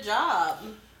doing a good job.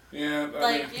 Yeah,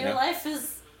 Like, your yeah. life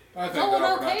is I think going that we're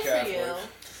not okay for Catholic. you.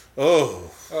 Oh,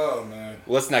 Oh man.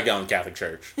 let's not get on Catholic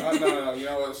Church. No. You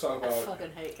know what? Let's talk I about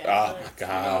fucking hate Oh my Catholics.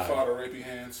 God. Father Rapey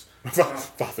Hands.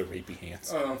 Father rapey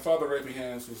hands. Father Rapey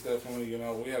Hands was definitely,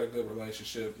 we had a good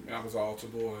relationship. I was all to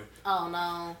boy. Oh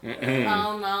no. Mm-mm.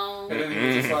 Oh And no. then he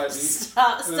was just like,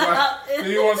 Stop, and then stop.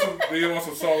 do you want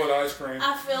some solid ice cream?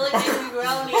 I feel it, baby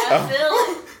brownie. I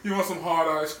feel it. You want some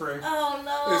hard ice cream? Oh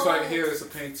no. It's like, here is a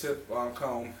pink tip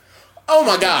cone. Oh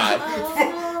my God.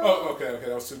 Oh, Oh, okay,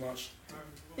 that was too much.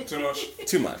 Too much.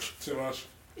 Too much. Too much.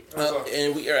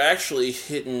 And we are actually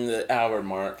hitting the hour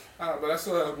mark. But I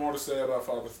still have more to say about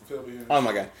Father Philby. Oh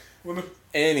my God. Well, I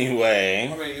Anyway.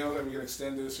 mean, let me get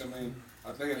extend this. I mean,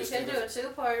 I think you it's can do a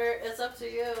two-parter. It's up to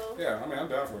you. Yeah, I mean, I'm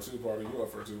down for a two-parter. You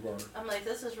up for a two-parter? I'm like,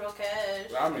 this is real cash.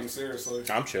 I mean, seriously.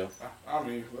 I'm chill. I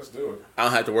mean, let's do it. I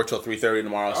don't have to work till 3:30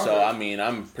 tomorrow, so Okay. I mean,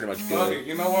 I'm pretty much Fuck good. it.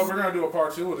 You know what? We're gonna do a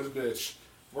part 2 of this bitch.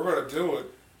 We're gonna do it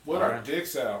with our Alright.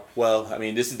 dicks out. Well, I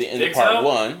mean, this is the end Dicks of part out?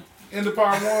 1. Into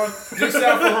part 1, dicks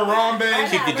out for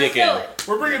Harambe. Keep your dick in.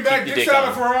 We're bringing back Keep your dicks dick out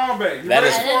on. for Harambe. You That ready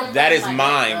is I didn't for that bring is my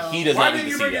mine. dick, though. He does Why not need didn't to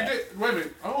you see bring your that. dick? Wait a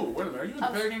minute. Oh, wait a minute. Are you in the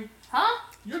pegging? Huh?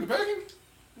 You in the pegging?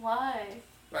 Why?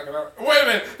 Wait a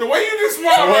minute. The way you just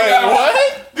smiled right now.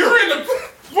 What? You're in the.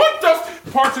 What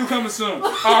the? Part 2 coming soon.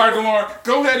 All right, Lamar.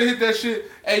 Go ahead and hit that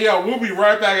shit. Hey, yo, we'll be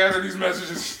right back after these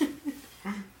messages.